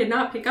 but I did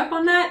not pick up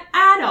on that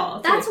at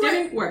all. So it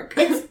didn't work.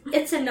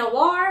 It's a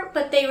noir,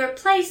 but they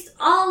replaced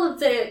all of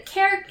the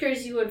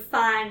characters you would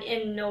find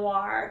in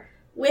noir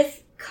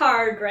with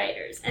card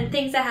writers and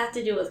things that have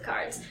to do with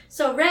cards.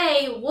 So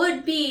Ray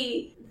would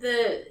be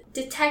the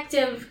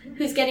detective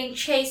who's getting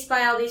chased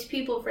by all these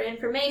people for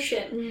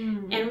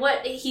information, and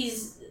what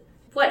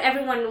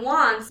everyone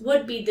wants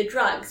would be the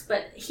drugs,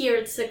 but here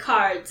it's the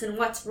cards and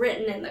what's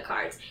written in the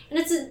cards. And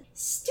it's a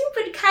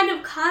stupid kind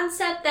of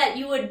concept that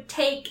you would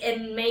take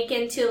and make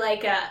into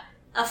like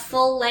a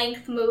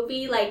full-length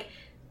movie. Like,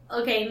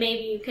 okay,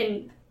 maybe you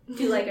can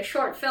do like a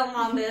short film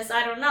on this,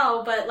 I don't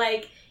know, but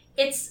like,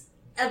 it's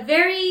a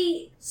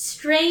very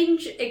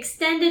strange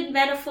extended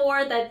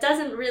metaphor that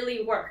doesn't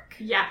really work.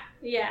 Yeah.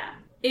 Yeah.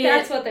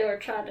 That's what they were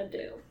trying to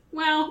do.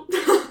 Well,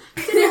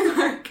 didn't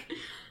work.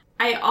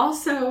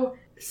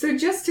 So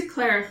just to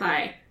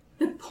clarify,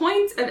 the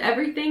point of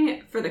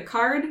everything for the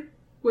card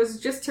was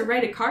just to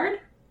write a card?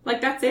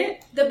 Like, that's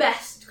it? The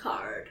best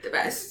card. The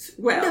best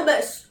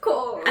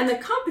card. And the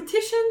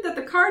competition that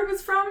the card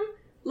was from,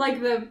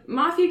 like the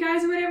mafia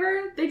guys or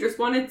whatever, they just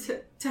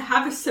wanted to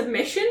have a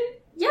submission?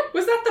 Yep.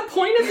 Was that the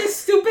point of this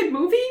stupid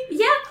movie?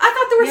 Yep. I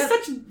thought there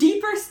was such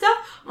deeper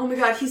stuff. Oh my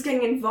god, he's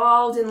getting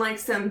involved in like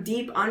some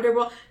deep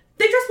underworld.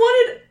 They just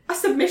wanted a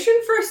submission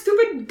for a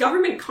stupid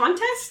government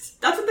contest?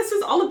 That's what this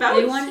was all about?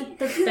 They wanted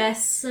the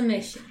best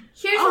submission.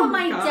 Here's what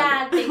my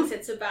dad thinks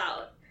it's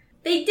about.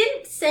 They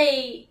didn't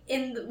say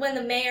when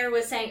the mayor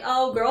was saying,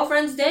 oh,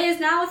 Girlfriend's Day is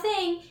now a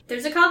thing,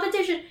 there's a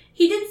competition.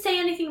 He didn't say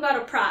anything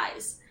about a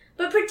prize.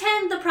 But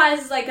pretend the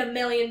prize is like $1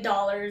 million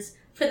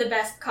for the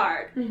best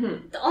card.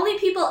 The only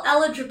people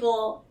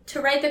eligible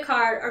to write the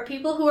card are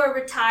people who are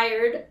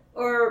retired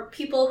or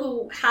people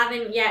who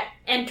haven't yet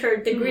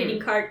entered the greeting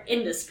card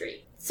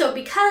industry. So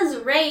because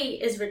Ray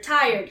is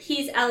retired,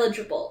 he's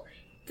eligible.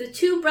 The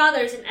two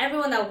brothers and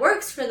everyone that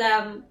works for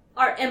them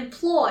are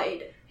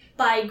employed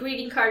by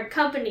greeting card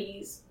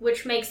companies,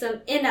 which makes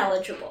them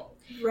ineligible.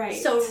 Right.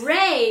 So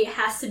Ray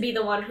has to be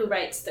the one who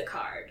writes the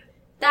card.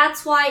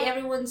 That's why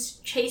everyone's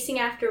chasing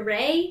after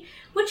Ray,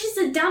 which is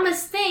the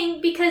dumbest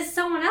thing because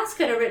someone else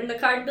could have written the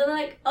card and been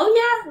like,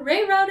 oh yeah,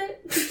 Ray wrote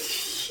it.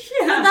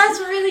 But that's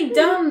really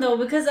dumb though,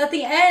 because at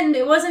the end,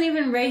 it wasn't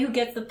even Ray who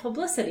gets the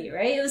publicity,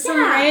 right? It was some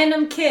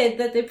random kid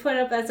that they put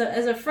up as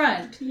a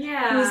front.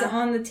 Yeah. Who's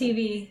on the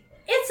TV.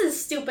 It's the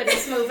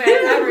stupidest movie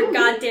I've ever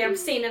goddamn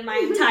seen in my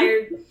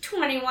entire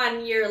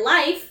 21-year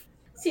life.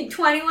 I've seen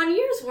 21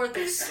 years worth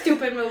of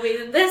stupid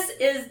movies, and this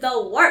is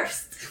the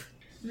worst.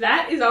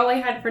 That is all I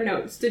had for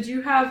notes. Did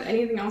you have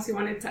anything else you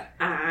wanted to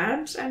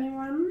add,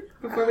 anyone,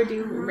 before we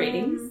do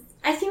ratings?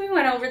 I think we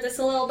went over this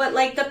a little, but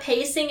like the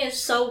pacing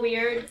is so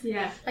weird.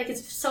 Yeah. Like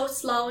it's so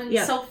slow and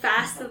so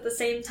fast at the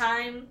same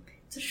time.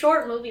 It's a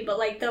short movie, but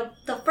like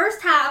the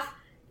first half,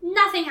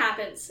 nothing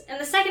happens. And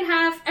the second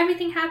half,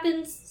 everything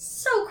happens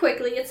so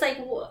quickly. It's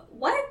like,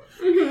 what?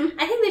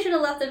 I think they should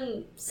have left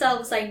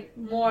themselves like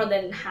more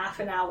than half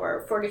an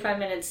hour, 45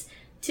 minutes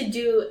to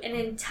do an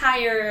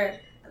entire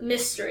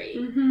mystery.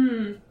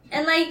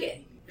 And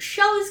like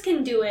shows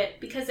can do it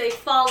because they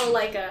follow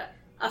like a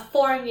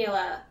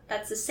formula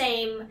that's the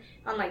same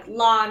on like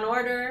Law and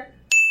Order,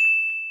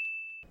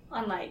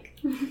 on like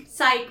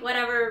Psych,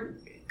 whatever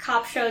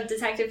cop show,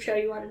 detective show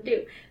you want to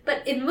do.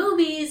 But in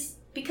movies,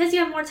 because you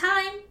have more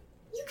time,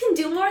 you can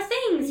do more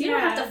things. You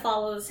don't have to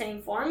follow the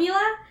same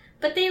formula.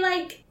 But they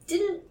like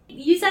didn't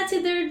use that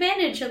to their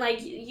advantage and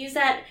like use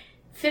that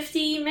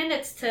 50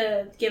 minutes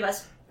to give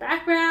us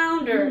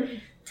background or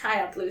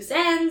tie up loose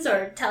ends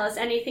or tell us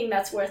anything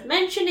that's worth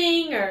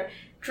mentioning or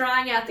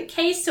drawing out the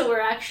case so we're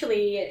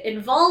actually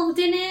involved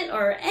in it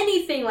or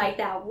anything like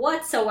that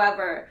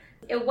whatsoever.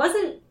 It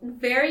wasn't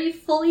very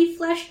fully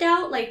fleshed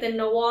out, like the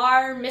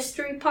noir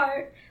mystery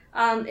part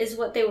is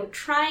what they were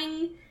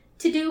trying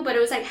to do, but it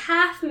was like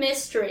half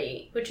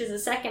mystery, which is the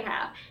second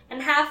half,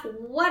 and half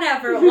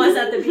whatever it was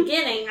at the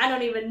beginning. I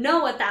don't even know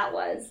what that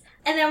was.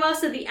 And then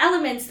most of the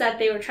elements that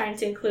they were trying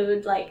to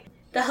include, like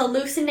the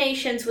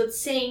hallucinations with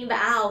seeing the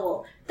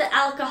owl, the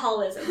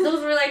alcoholism,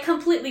 those were like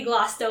completely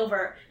glossed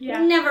over,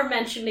 never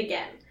mentioned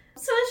again.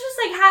 So it's just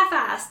like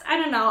half-assed. I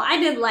don't know. I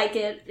didn't like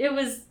it. It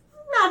was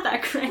not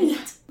that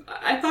great.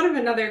 I thought of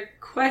another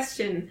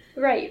question.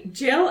 Right.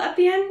 Jill, at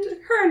the end,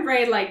 her and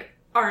Ray, like,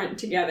 aren't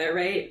together,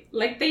 right?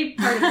 Like, they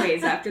parted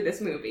ways after this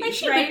movie,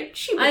 Like right?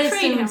 She I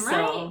betrayed him, assume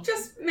right? so.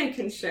 Just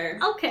making sure.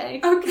 Okay.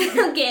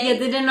 Okay. Okay. Yeah,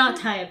 they did not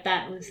tie up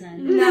that loose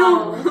end.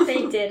 No,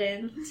 they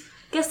didn't.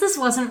 Guess this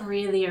wasn't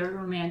really a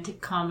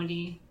romantic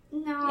comedy.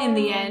 No. In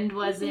the end,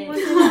 was it?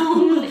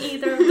 Wasn't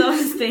either of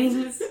those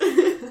things.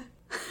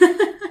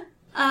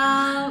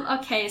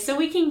 Okay, so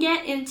we can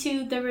get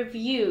into the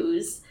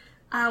reviews.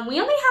 We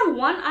only have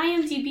one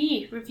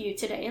IMDb review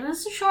today, and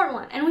that's a short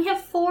one. And we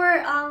have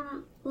 4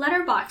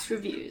 Letterboxd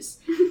reviews.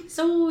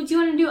 So, do you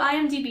want to do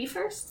IMDb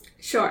first?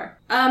 Sure.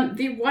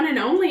 The one and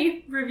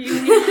only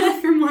review we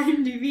have from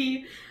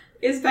IMDb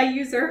is by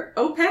user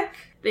OPEC.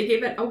 They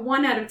gave it a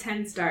 1 out of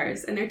 10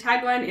 stars, and their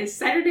tagline is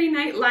Saturday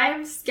Night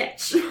Live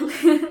sketch.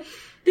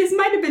 This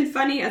might have been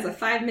funny as a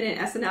 5-minute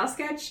SNL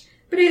sketch,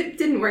 but it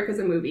didn't work as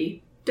a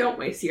movie. Don't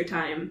waste your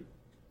time.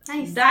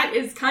 Nice. That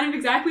is kind of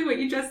exactly what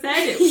you just said.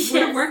 It Yes.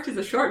 would have worked as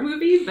a short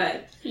movie,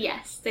 but...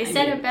 Yes, they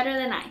said it better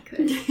than I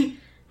could.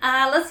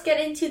 Let's get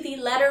into the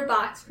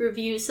Letterboxd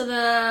review. So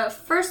the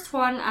first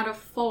 1 out of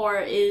 4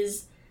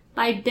 is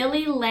by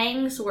Billy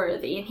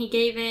Langsworthy, and he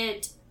gave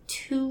it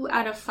 2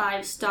 out of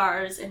 5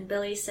 stars. And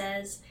Billy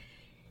says,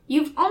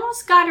 "You've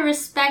almost got to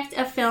respect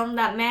a film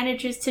that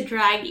manages to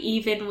drag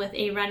even with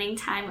a running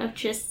time of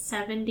just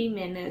 70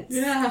 minutes."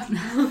 Yeah.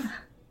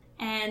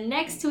 And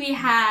next we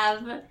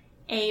have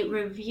a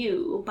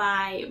review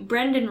by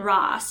Brendan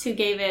Ross, who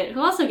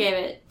also gave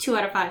it 2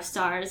 out of 5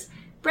 stars.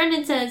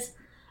 Brendan says,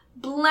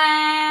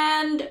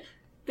 "Bland.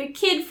 The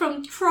kid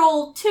from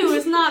Troll 2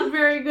 is not a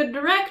very good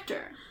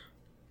director."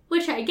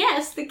 Which I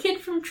guess the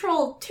kid from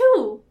Troll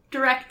 2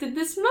 directed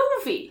this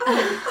movie.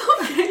 Oh,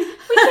 okay.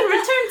 We can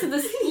return to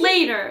this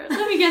later.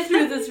 Let me get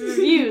through this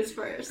reviews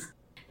first.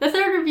 The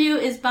third review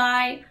is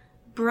by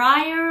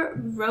Briar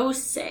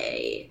Rose,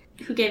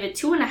 who gave it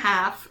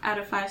 2.5 out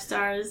of 5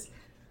 stars.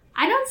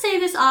 "I don't say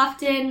this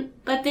often,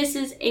 but this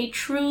is a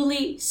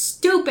truly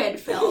stupid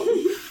film."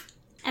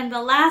 And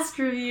the last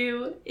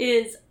review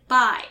is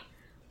by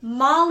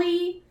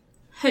Molly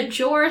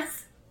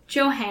Hajorth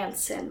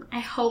Johansson. I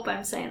hope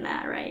I'm saying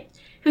that right.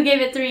 Who gave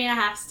it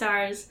 3.5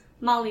 stars.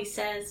 Molly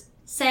says,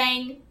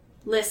 saying,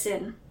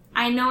 "Listen,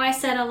 I know I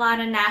said a lot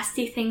of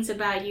nasty things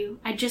about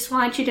you. I just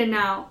want you to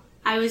know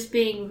I was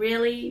being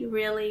really,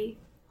 really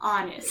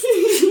honest."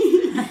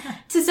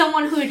 To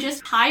someone who had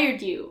just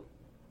hired you.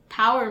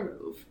 Power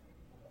move.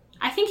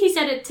 I think he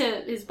said it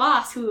to his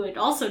boss, who had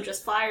also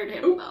just fired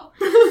him, though.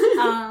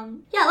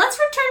 Yeah, let's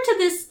return to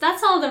this.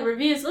 That's all the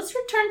reviews. Let's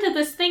return to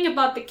this thing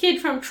about the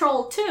kid from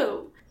Troll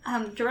 2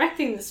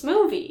 directing this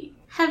movie.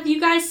 Have you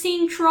guys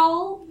seen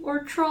Troll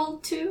or Troll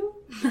 2?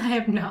 I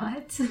have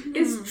not.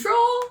 Is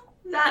Troll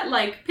that,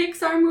 like,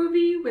 Pixar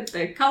movie with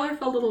the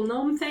colorful little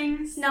gnome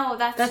things? No,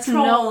 that's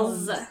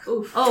gnomes. Trolls.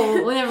 Oof.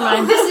 Oh, never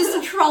mind. This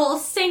is Troll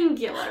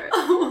singular.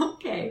 Oh,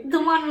 okay. The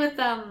one with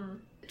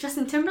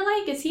Justin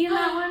Timberlake, is he in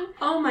that one?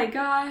 Oh my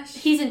gosh.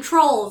 He's in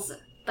Trolls,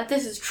 but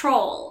this is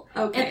Troll.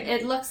 Okay.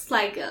 It looks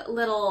like a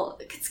little...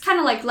 It's kind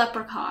of like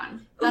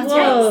Leprechaun. That's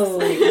Whoa.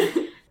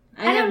 right.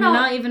 I don't have know.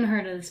 not even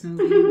heard of this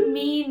movie.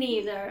 Me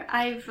neither.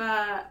 I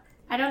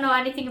don't know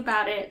anything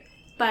about it,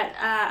 but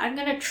I'm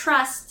gonna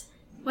trust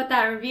what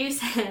that review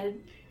said,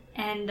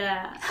 and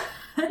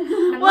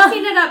I'm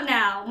looking it up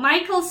now.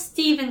 Michael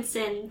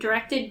Stevenson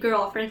directed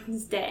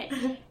Girlfriend's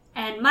Day.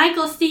 And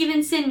Michael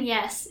Stevenson,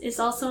 yes, is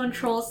also in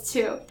Trolls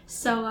 2.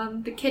 So,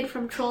 the kid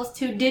from Trolls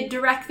 2 did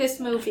direct this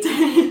movie.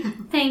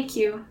 Thank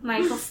you,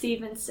 Michael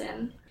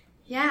Stevenson.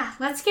 Yeah,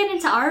 let's get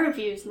into our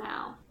reviews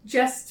now.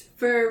 Just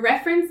for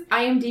reference,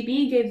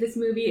 IMDb gave this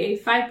movie a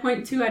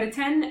 5.2 out of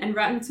 10, and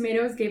Rotten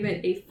Tomatoes gave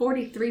it a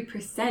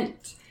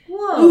 43%.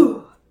 Whoa.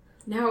 Ooh.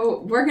 Now,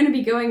 we're going to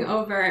be going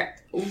over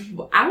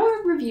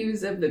our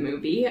reviews of the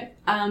movie.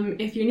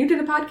 If you're new to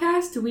the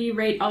podcast, we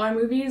rate all our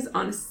movies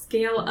on a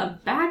scale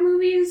of bad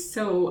movies.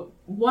 So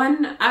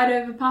 1 out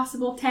of a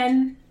possible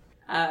 10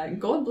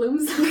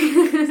 Goldblums,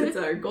 because it's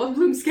our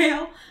Goldblum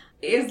scale,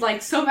 is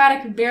like so bad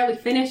I could barely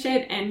finish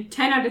it. And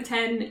 10 out of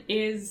 10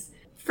 is,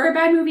 for a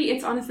bad movie,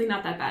 it's honestly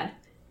not that bad.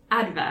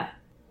 Adva,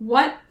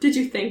 what did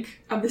you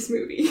think of this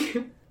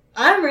movie?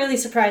 I'm really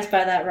surprised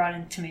by that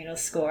Rotten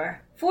Tomatoes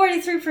score.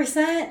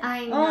 43%?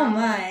 I know. Oh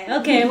my.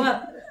 Okay,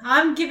 well,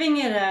 I'm giving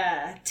it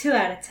a 2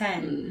 out of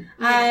 10.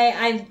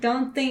 I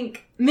don't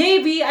think...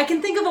 Maybe I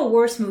can think of a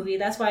worse movie.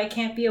 That's why it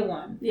can't be a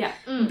 1. Yeah.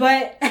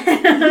 But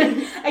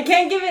I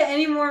can't give it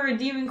any more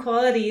redeeming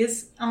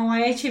qualities on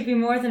why it should be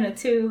more than a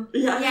 2.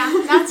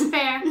 Yeah, that's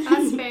fair.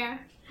 That's fair.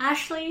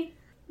 Ashley?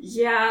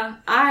 Yeah,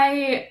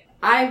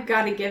 I've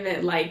got to give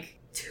it like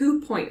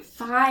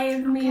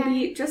 2.5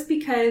 maybe, just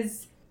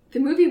because the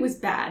movie was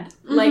bad.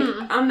 Like,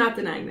 I'm not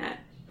denying that.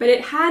 But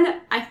it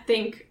had, I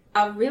think,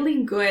 a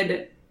really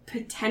good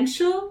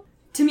potential.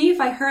 To me,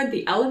 if I heard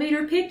the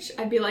elevator pitch,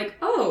 I'd be like,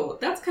 oh,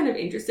 that's kind of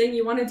interesting.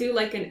 You want to do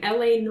like an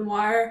LA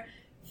noir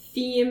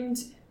themed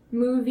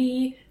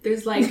movie.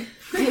 There's like,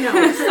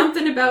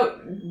 something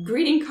about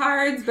greeting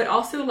cards, but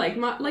also like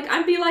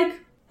I'd be like,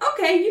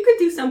 okay, you could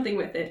do something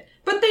with it.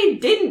 But they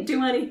didn't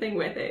do anything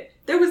with it.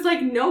 There was,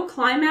 like, no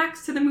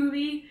climax to the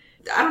movie.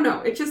 I don't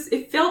know.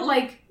 It felt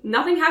like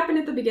nothing happened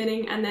at the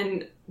beginning and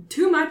then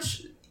too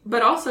much,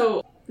 but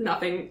also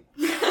nothing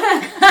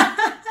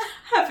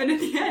happened at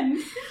the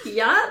end.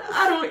 Yeah.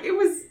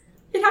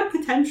 It had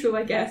potential,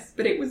 I guess,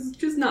 but it was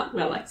just not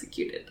well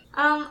executed.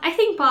 I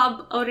think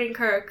Bob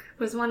Odenkirk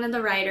was one of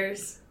the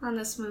writers on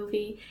this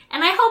movie.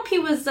 And I hope he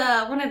was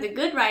one of the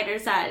good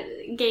writers that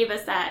gave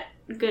us that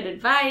good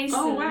advice.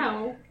 Oh, and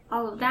wow.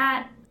 all of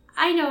that.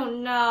 I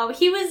don't know.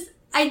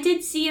 I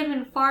did see him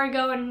in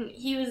Fargo and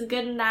he was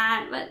good in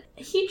that, but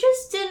he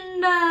just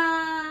didn't,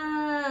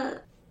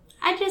 I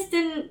just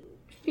didn't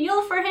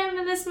feel for him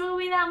in this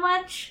movie that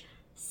much.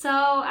 So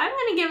I'm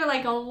gonna give it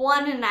like a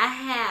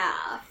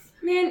 1.5.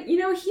 Man, he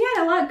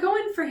had a lot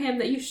going for him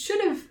that you should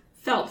have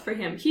felt for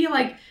him. He,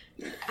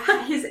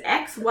 his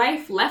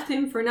ex-wife left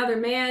him for another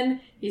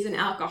man. He's an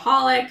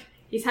alcoholic.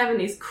 He's having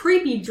these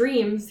creepy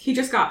dreams. He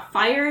just got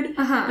fired.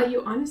 But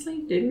you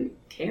honestly didn't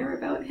care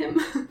about him?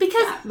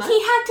 Because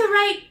he had to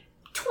write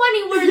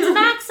 20 words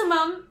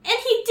maximum, and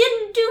he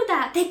didn't do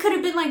that. They could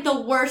have been like the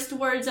worst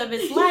words of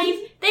his life.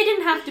 They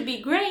didn't have to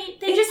be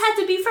great. They just had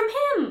to be from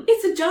him.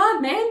 It's a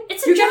job, man.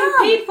 It's a job. You're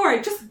getting paid for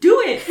it. Just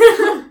do it.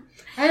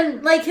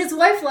 And, his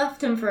wife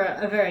left him for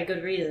a very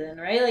good reason,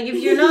 right? Like, if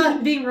you're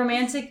not being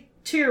romantic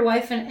to your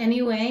wife in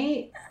any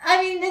way,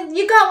 I mean,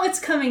 you got what's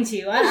coming to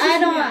you. I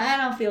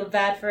don't feel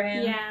bad for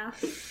him. Yeah.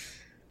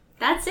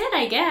 That's it,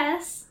 I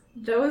guess.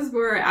 Those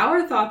were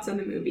our thoughts on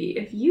the movie.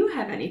 If you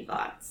have any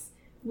thoughts,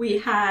 we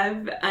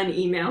have an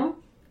email.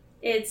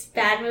 It's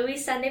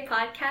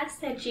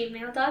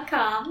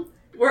badmoviesundaypodcast@gmail.com.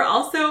 We're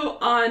also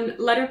on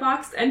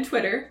Letterboxd and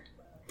Twitter.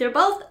 They're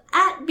both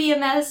at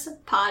BMS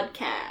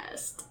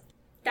Podcast.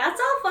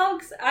 That's all,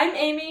 folks. I'm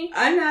Amy.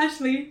 I'm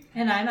Ashley.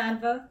 And I'm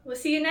Adva. We'll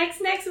see you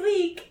next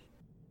week.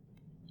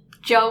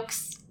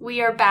 Jokes. We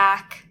are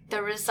back.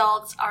 The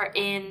results are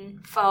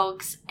in,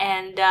 folks.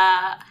 And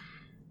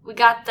we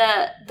got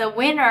the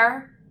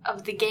winner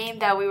of the game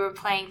that we were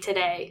playing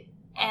today.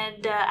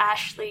 And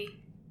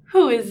Ashley,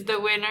 who is the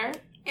winner?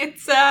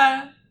 It's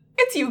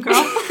you,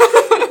 girl.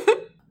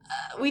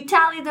 We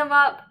tallied them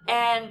up,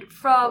 and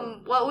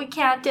from what we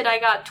counted, I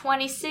got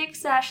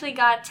 26, Ashley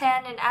got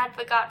 10, and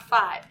Adva got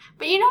 5.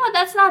 But you know what?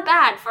 That's not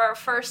bad for our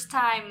first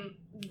time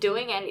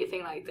doing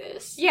anything like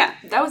this. Yeah,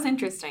 that was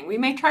interesting. We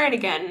may try it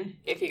again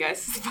if you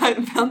guys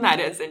found that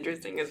as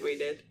interesting as we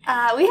did.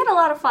 We had a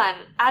lot of fun.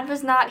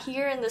 Adva's not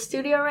here in the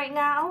studio right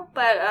now,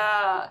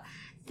 but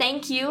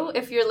thank you,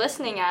 if you're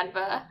listening,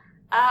 Adva,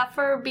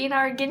 for being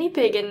our guinea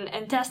pig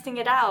and testing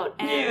it out.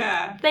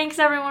 And thanks,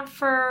 everyone,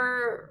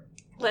 for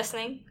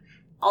listening.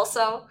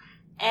 Also,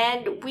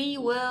 and we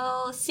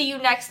will see you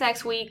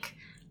next week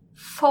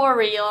for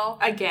real.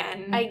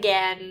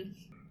 Again.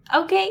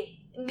 Okay,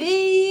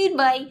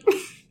 goodbye.